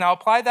weaknesses first. Now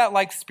apply that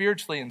like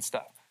spiritually and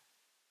stuff.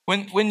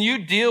 When you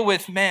deal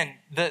with,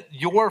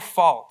 your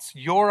faults,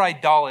 your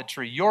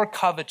idolatry, your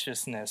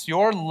covetousness,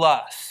 your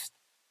lust,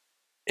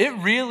 it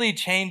really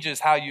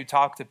changes how you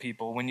talk to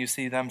people when you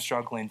see them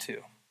struggling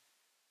too.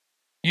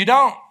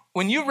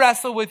 When you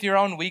wrestle with your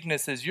own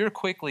weaknesses, you're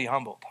quickly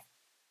humbled.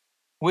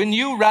 When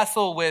you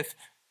wrestle with,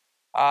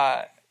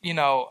 how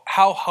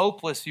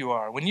hopeless you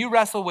are, when you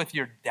wrestle with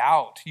your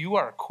doubt, you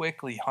are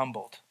quickly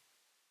humbled.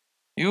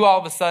 You all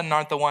of a sudden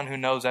aren't the one who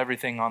knows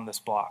everything on this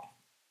block.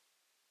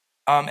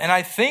 And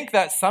I think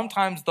that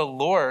sometimes the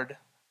Lord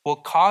will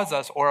cause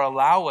us or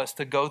allow us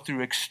to go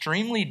through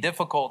extremely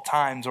difficult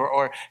times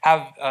or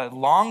have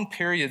long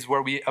periods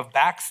of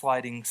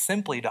backsliding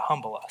simply to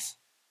humble us.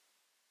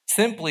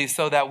 Simply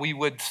so that we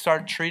would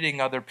start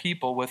treating other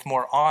people with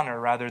more honor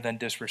rather than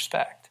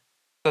disrespect.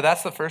 So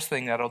that's the first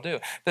thing that'll do.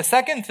 The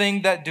second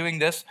thing that doing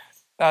this,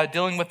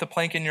 dealing with the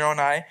plank in your own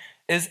eye,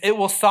 is it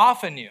will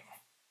soften you.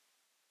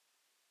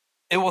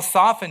 It will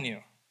soften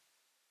you.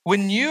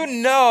 When you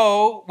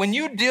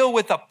deal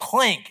with a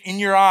plank in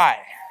your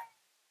eye,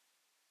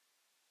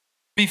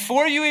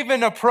 before you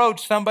even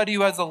approach somebody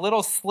who has a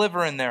little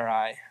sliver in their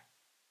eye,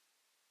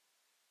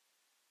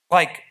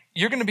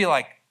 you're going to be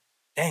like,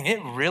 "Dang,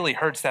 it really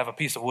hurts to have a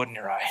piece of wood in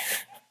your eye."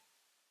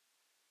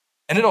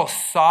 And it'll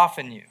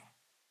soften you.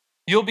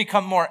 You'll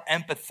become more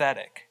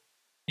empathetic.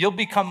 You'll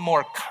become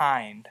more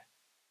kind.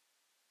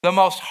 The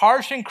most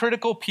harsh and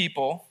critical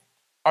people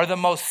are the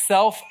most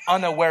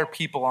self-unaware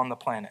people on the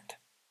planet.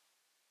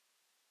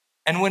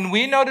 And when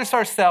we notice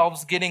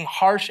ourselves getting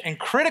harsh and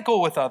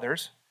critical with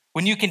others,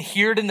 when you can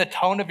hear it in the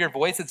tone of your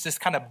voice, it's just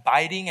kind of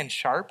biting and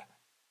sharp,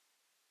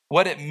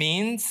 what it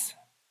means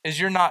is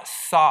you're not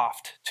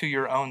soft to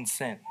your own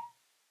sin.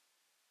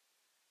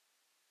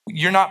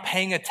 You're not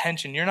paying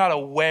attention. You're not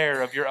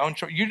aware of your own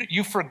choice.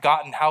 You've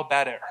forgotten how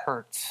bad it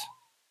hurts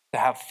to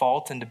have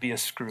fault and to be a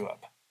screw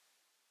up.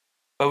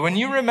 But when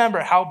you remember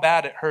how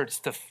bad it hurts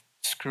to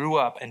screw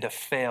up and to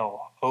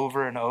fail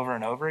over and over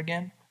and over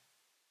again,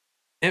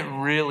 it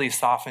really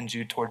softens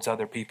you towards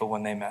other people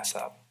when they mess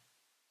up.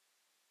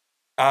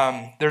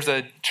 There's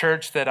a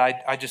church that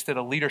I just did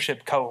a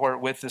leadership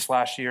cohort with this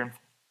last year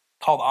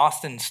called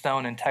Austin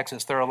Stone in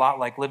Texas. They're a lot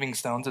like Living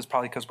Stones. It's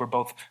probably because we're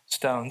both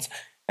stones.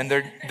 And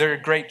they're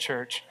a great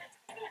church.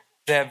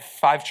 They have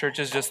 5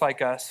 churches just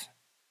like us.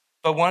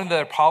 But one of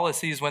their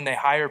policies when they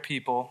hire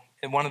people,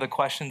 and one of the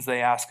questions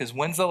they ask is,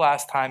 when's the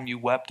last time you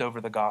wept over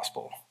the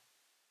gospel?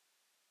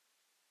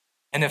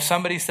 And if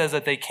somebody says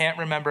that they can't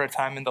remember a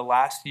time in the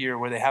last year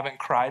where they haven't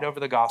cried over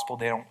the gospel,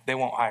 they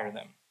won't hire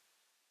them.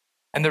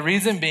 And the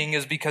reason being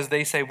is because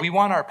they say, we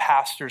want our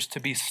pastors to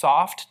be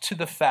soft to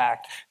the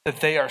fact that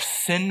they are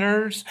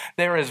sinners.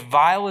 They're as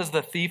vile as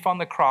the thief on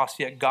the cross,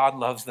 yet God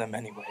loves them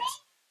anyways.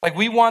 Like,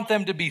 we want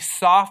them to be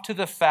soft to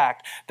the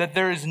fact that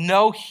there is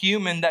no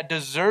human that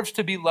deserves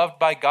to be loved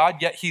by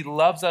God, yet he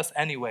loves us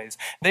anyways.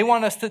 They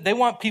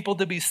want people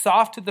to be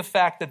soft to the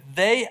fact that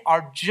they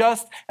are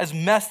just as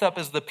messed up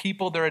as the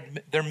people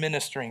they're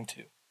ministering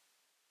to.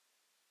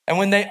 And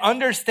when they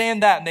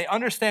understand that, and they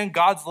understand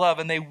God's love,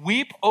 and they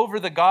weep over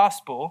the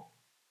gospel,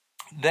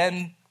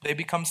 then they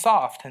become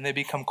soft and they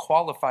become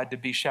qualified to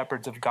be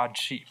shepherds of God's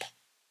sheep.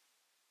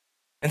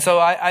 And so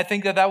I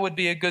think that would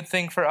be a good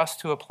thing for us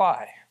to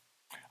apply.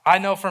 I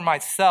know for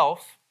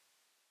myself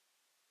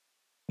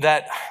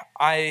that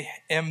I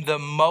am the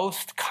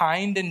most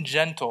kind and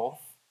gentle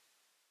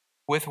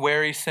with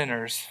wary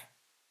sinners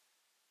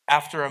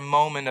after a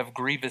moment of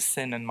grievous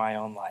sin in my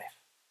own life.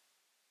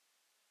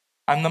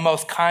 I'm the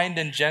most kind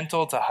and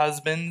gentle to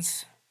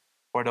husbands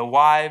or to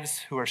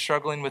wives who are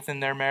struggling within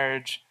their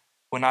marriage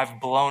when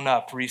I've blown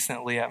up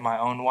recently at my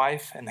own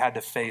wife and had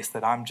to face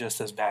that I'm just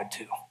as bad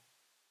too.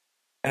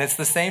 And it's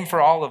the same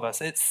for all of us.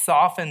 It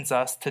softens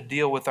us to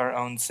deal with our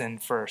own sin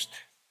first.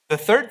 The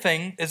third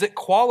thing is it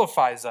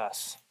qualifies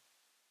us.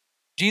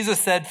 Jesus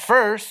said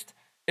first,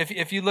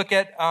 if you look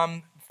at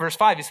verse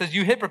 5, he says,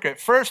 you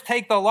hypocrite, first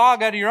take the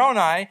log out of your own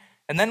eye,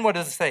 and then what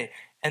does it say?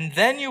 And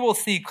then you will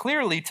see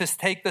clearly to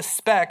take the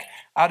speck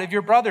out of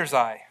your brother's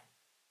eye.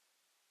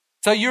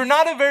 So you're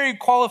not a very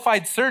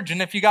qualified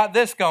surgeon if you got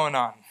this going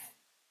on.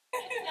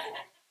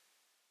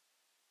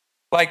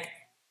 Like,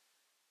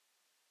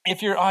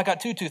 if I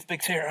got 2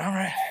 toothpicks here, all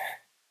right.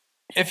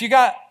 If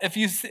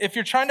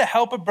you're trying to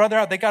help a brother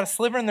out, they got a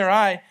sliver in their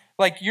eye,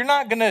 like, you're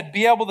not going to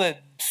be able to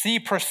see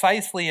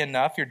precisely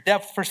enough. Your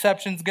depth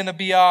perception's going to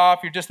be off.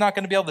 You're just not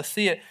going to be able to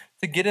see it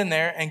to get in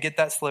there and get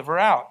that sliver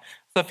out.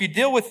 So if you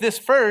deal with this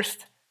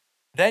first,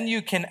 then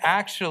you can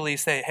actually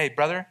say, hey,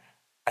 brother,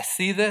 I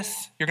see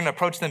this. You're going to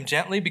approach them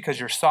gently because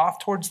you're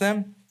soft towards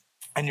them,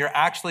 and you're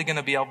actually going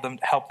to be able to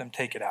help them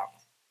take it out.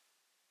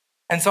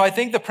 And so I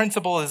think the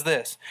principle is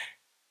this.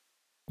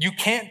 You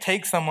can't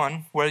take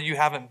someone where you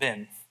haven't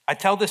been. I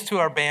tell this to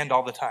our band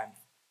all the time.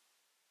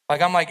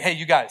 Like, I'm like, hey,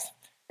 you guys,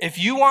 if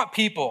you want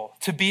people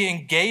to be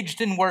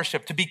engaged in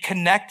worship, to be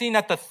connecting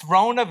at the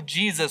throne of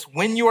Jesus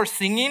when you're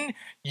singing,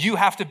 you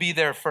have to be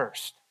there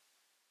first.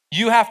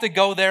 You have to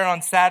go there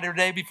on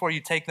Saturday before you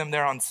take them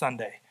there on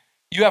Sunday.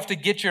 You have to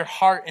get your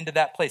heart into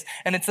that place.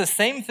 And it's the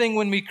same thing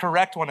when we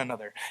correct one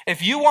another.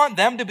 If you want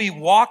them to be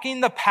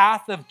walking the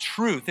path of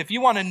truth, if you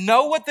want to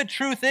know what the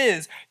truth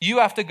is, you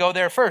have to go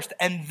there first.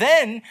 And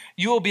then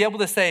you will be able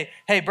to say,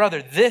 hey,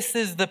 brother, this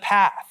is the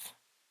path.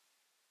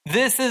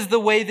 This is the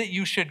way that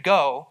you should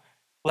go.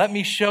 Let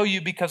me show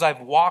you because I've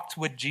walked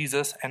with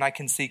Jesus and I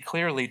can see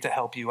clearly to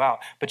help you out.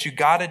 But you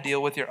got to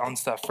deal with your own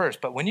stuff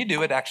first. But when you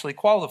do, it actually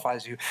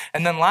qualifies you.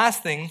 And then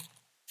last thing,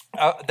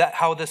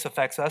 how this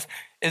affects us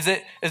is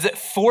it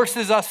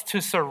forces us to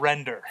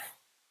surrender.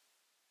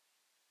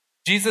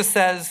 Jesus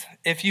says,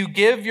 if you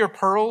give your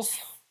pearls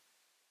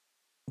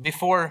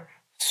before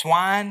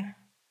swine,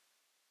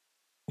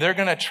 they're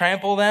going to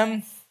trample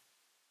them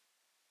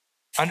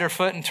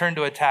underfoot and turn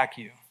to attack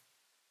you.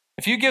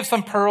 If you give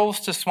some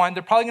pearls to swine,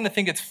 they're probably going to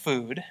think it's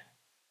food.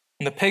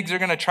 And the pigs are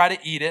going to try to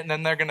eat it, and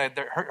then they're going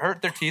to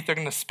hurt their teeth. They're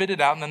going to spit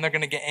it out, and then they're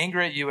going to get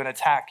angry at you and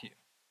attack you.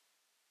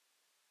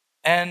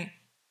 And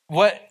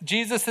what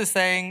Jesus is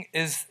saying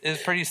is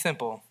pretty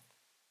simple.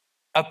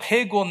 A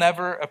pig will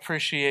never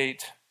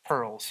appreciate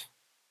pearls,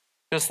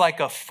 just like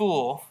a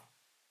fool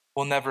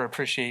will never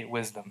appreciate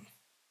wisdom.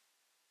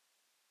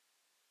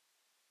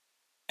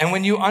 And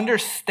when you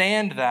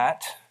understand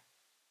that,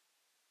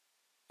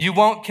 you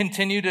won't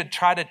continue to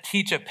try to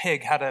teach a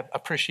pig how to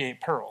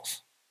appreciate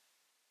pearls.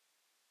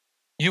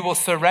 You will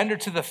surrender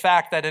to the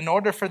fact that in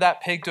order for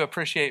that pig to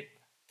appreciate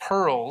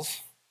pearls,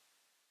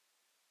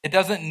 it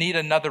doesn't need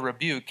another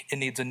rebuke, it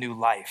needs a new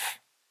life.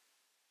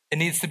 It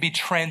needs to be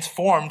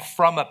transformed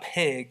from a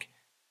pig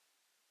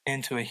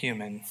into a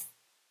human.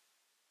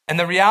 And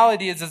the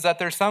reality is that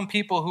there's some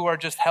people who are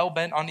just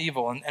hell-bent on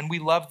evil, and we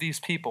love these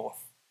people.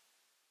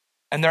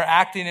 And they're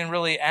acting in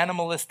really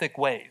animalistic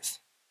ways.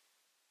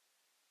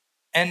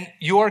 And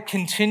you're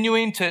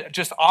continuing to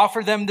just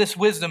offer them this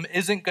wisdom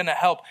isn't going to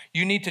help.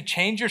 You need to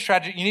change your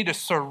strategy. You need to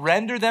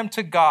surrender them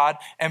to God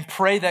and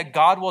pray that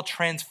God will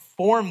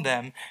transform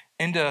them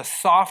into a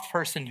soft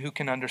person who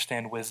can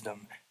understand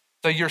wisdom.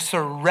 So you're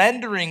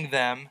surrendering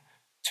them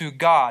to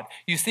God.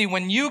 You see,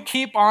 when you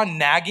keep on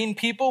nagging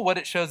people, what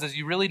it shows is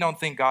you really don't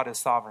think God is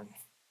sovereign.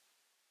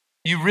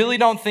 You really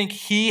don't think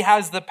he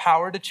has the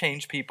power to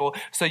change people,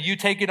 so you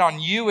take it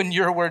on you and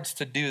your words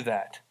to do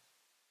that.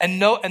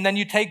 And then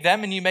you take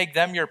them and you make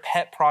them your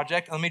pet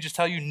project. Let me just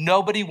tell you,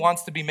 nobody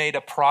wants to be made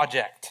a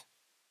project.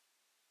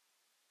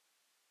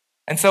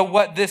 And so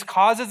what this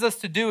causes us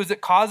to do is it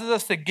causes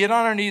us to get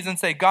on our knees and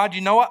say, God, you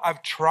know what?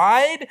 I've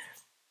tried,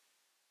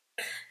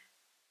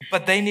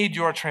 but they need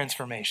your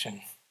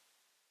transformation.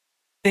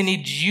 They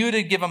need you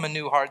to give them a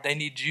new heart. They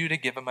need you to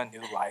give them a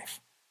new life.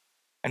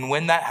 And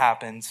when that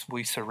happens,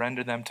 we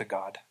surrender them to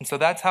God. And so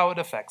that's how it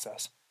affects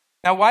us.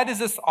 Now, why does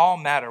this all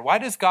matter? Why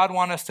does God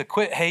want us to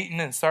quit hating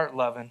and start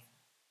loving?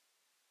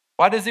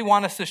 Why does he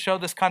want us to show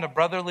this kind of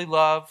brotherly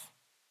love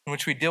in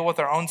which we deal with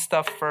our own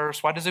stuff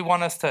first? Why does he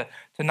want us to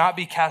not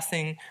be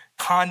casting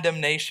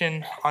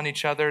condemnation on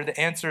each other? The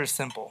answer is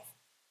simple.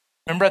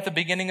 Remember at the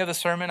beginning of the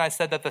sermon, I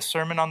said that the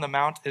Sermon on the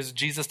Mount is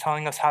Jesus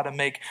telling us how to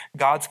make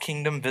God's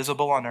kingdom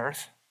visible on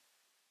earth.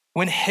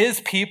 When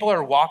his people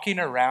are walking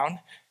around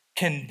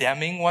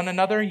condemning one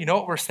another, you know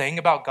what we're saying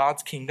about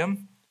God's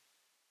kingdom?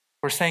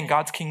 We're saying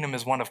God's kingdom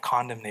is one of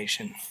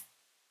condemnation.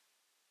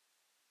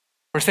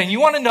 We're saying, you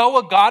want to know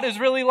what God is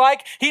really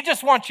like? He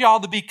just wants y'all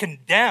to be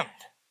condemned.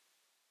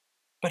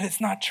 But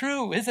it's not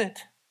true, is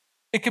it?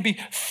 It could be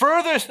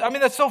further. I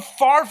mean, that's so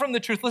far from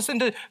the truth. Listen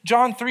to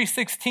John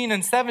 3:16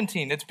 and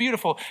 17. It's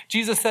beautiful.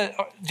 Jesus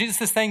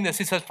is saying this.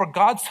 He says, for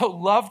God so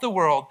loved the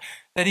world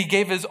that he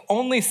gave his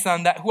only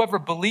son, that whoever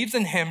believes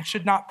in him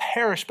should not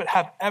perish but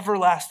have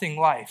everlasting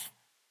life.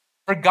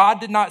 For God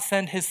did not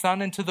send his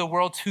son into the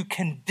world to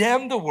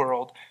condemn the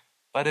world,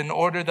 but in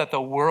order that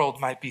the world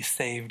might be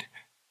saved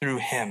through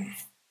him.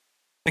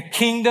 The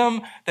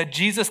kingdom that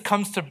Jesus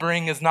comes to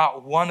bring is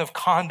not one of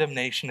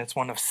condemnation, it's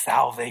one of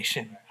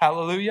salvation.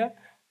 Hallelujah.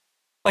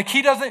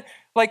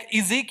 Like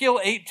Ezekiel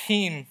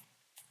 18,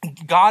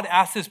 God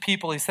asked his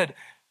people, he said,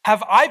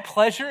 have I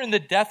pleasure in the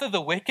death of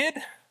the wicked?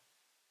 He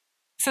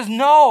says,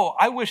 no,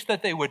 I wish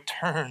that they would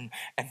turn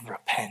and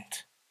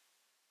repent.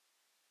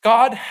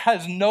 God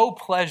has no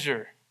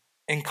pleasure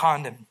in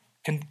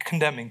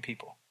condemning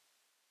people.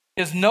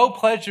 He has no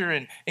pleasure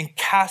in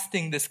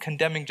casting this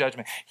condemning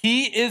judgment.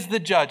 He is the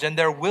judge, and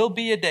there will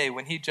be a day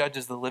when he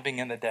judges the living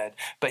and the dead.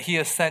 But he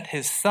has sent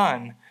his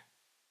son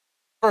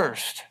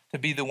first to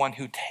be the one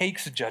who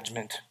takes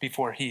judgment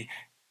before he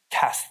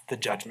casts the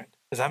judgment.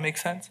 Does that make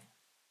sense?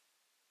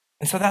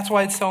 And so that's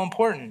why it's so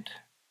important.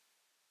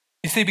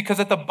 You see, because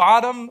at the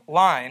bottom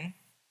line,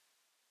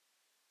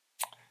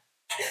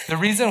 the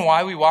reason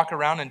why we walk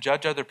around and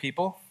judge other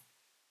people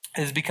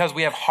is because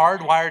we have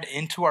hardwired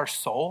into our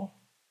soul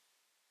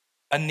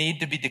a need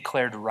to be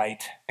declared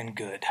right and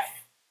good.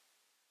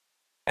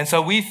 And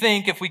so we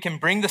think if we can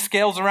bring the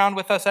scales around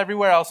with us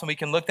everywhere else and we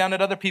can look down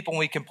at other people and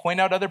we can point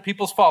out other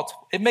people's faults,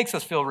 it makes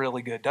us feel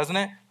really good, doesn't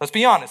it? Let's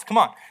be honest. Come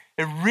on.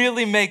 It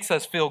really makes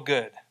us feel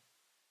good.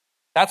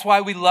 That's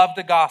why we love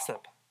to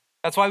gossip.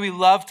 That's why we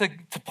love to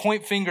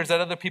point fingers at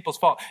other people's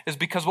fault, is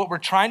because what we're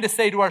trying to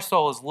say to our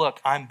soul is, look,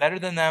 I'm better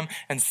than them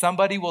and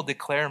somebody will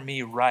declare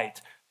me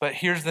right. But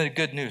here's the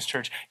good news,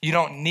 church. You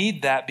don't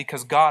need that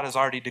because God has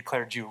already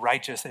declared you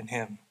righteous in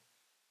him.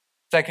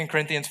 2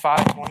 Corinthians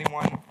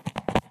 5:21.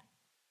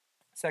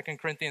 2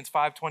 Corinthians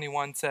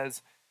 5:21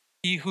 says,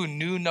 he who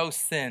knew no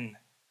sin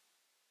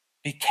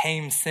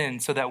became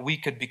sin so that we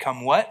could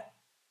become what?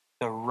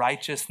 The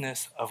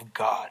righteousness of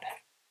God.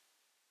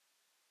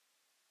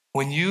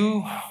 When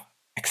you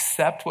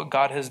accept what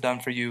God has done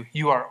for you,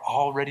 you are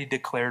already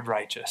declared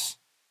righteous.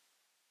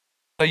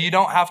 So you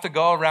don't have to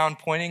go around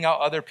pointing out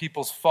other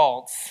people's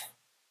faults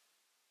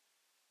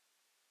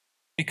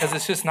because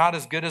it's just not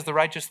as good as the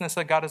righteousness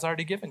that God has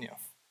already given you.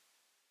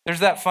 There's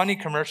that funny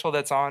commercial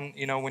that's on,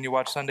 when you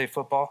watch Sunday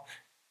football.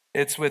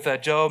 It's with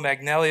Joe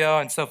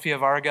Magnelio and Sofia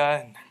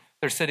Varga, and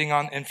they're sitting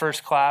in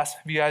first class.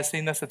 Have you guys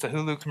seen this? It's a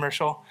Hulu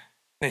commercial.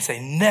 They say,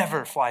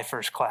 never fly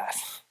first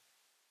class,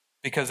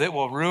 because it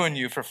will ruin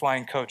you for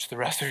flying coach the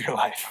rest of your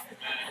life.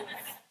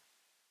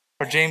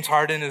 Or James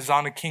Harden is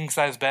on a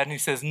king-size bed and he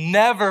says,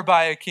 never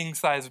buy a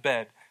king-size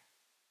bed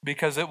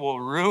because it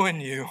will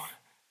ruin you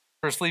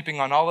for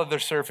sleeping on all other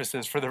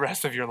surfaces for the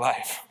rest of your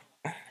life.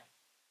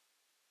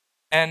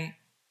 And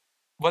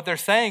what they're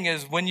saying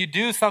is when you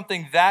do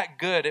something that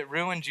good, it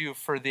ruins you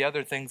for the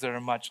other things that are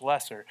much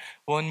lesser.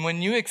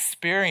 When you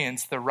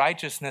experience the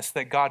righteousness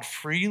that God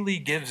freely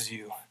gives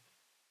you,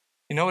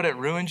 you know what it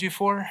ruins you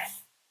for?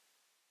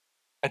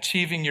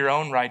 Achieving your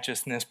own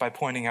righteousness by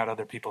pointing out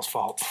other people's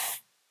faults.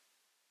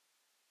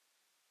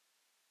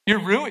 You're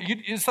ruined.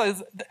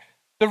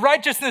 The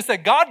righteousness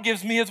that God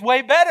gives me is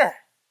way better.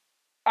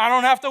 I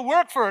don't have to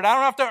work for it. I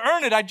don't have to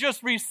earn it. I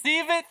just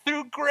receive it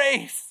through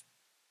grace.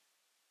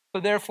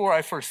 So therefore,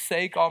 I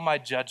forsake all my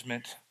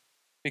judgment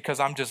because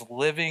I'm just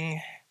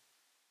living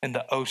in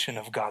the ocean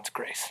of God's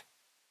grace.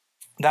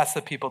 That's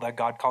the people that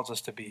God calls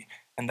us to be.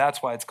 And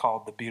that's why it's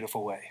called the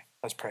beautiful way.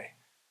 Let's pray.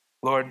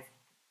 Lord,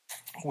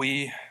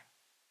 we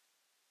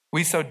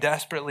so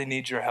desperately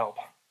need your help.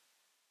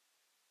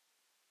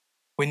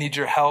 We need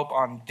your help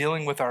on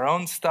dealing with our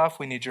own stuff.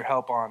 We need your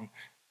help on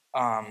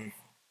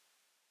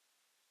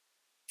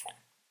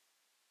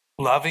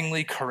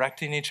lovingly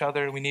correcting each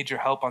other. We need your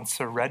help on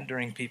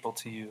surrendering people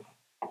to you.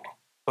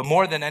 But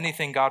more than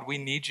anything, God, we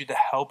need you to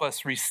help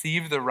us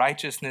receive the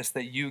righteousness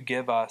that you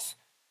give us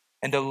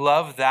and to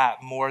love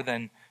that more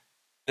than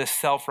the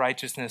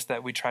self-righteousness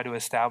that we try to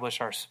establish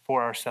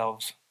for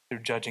ourselves through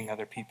judging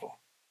other people.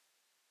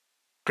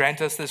 Grant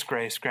us this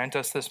grace. Grant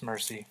us this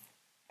mercy.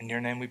 In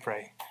your name we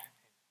pray.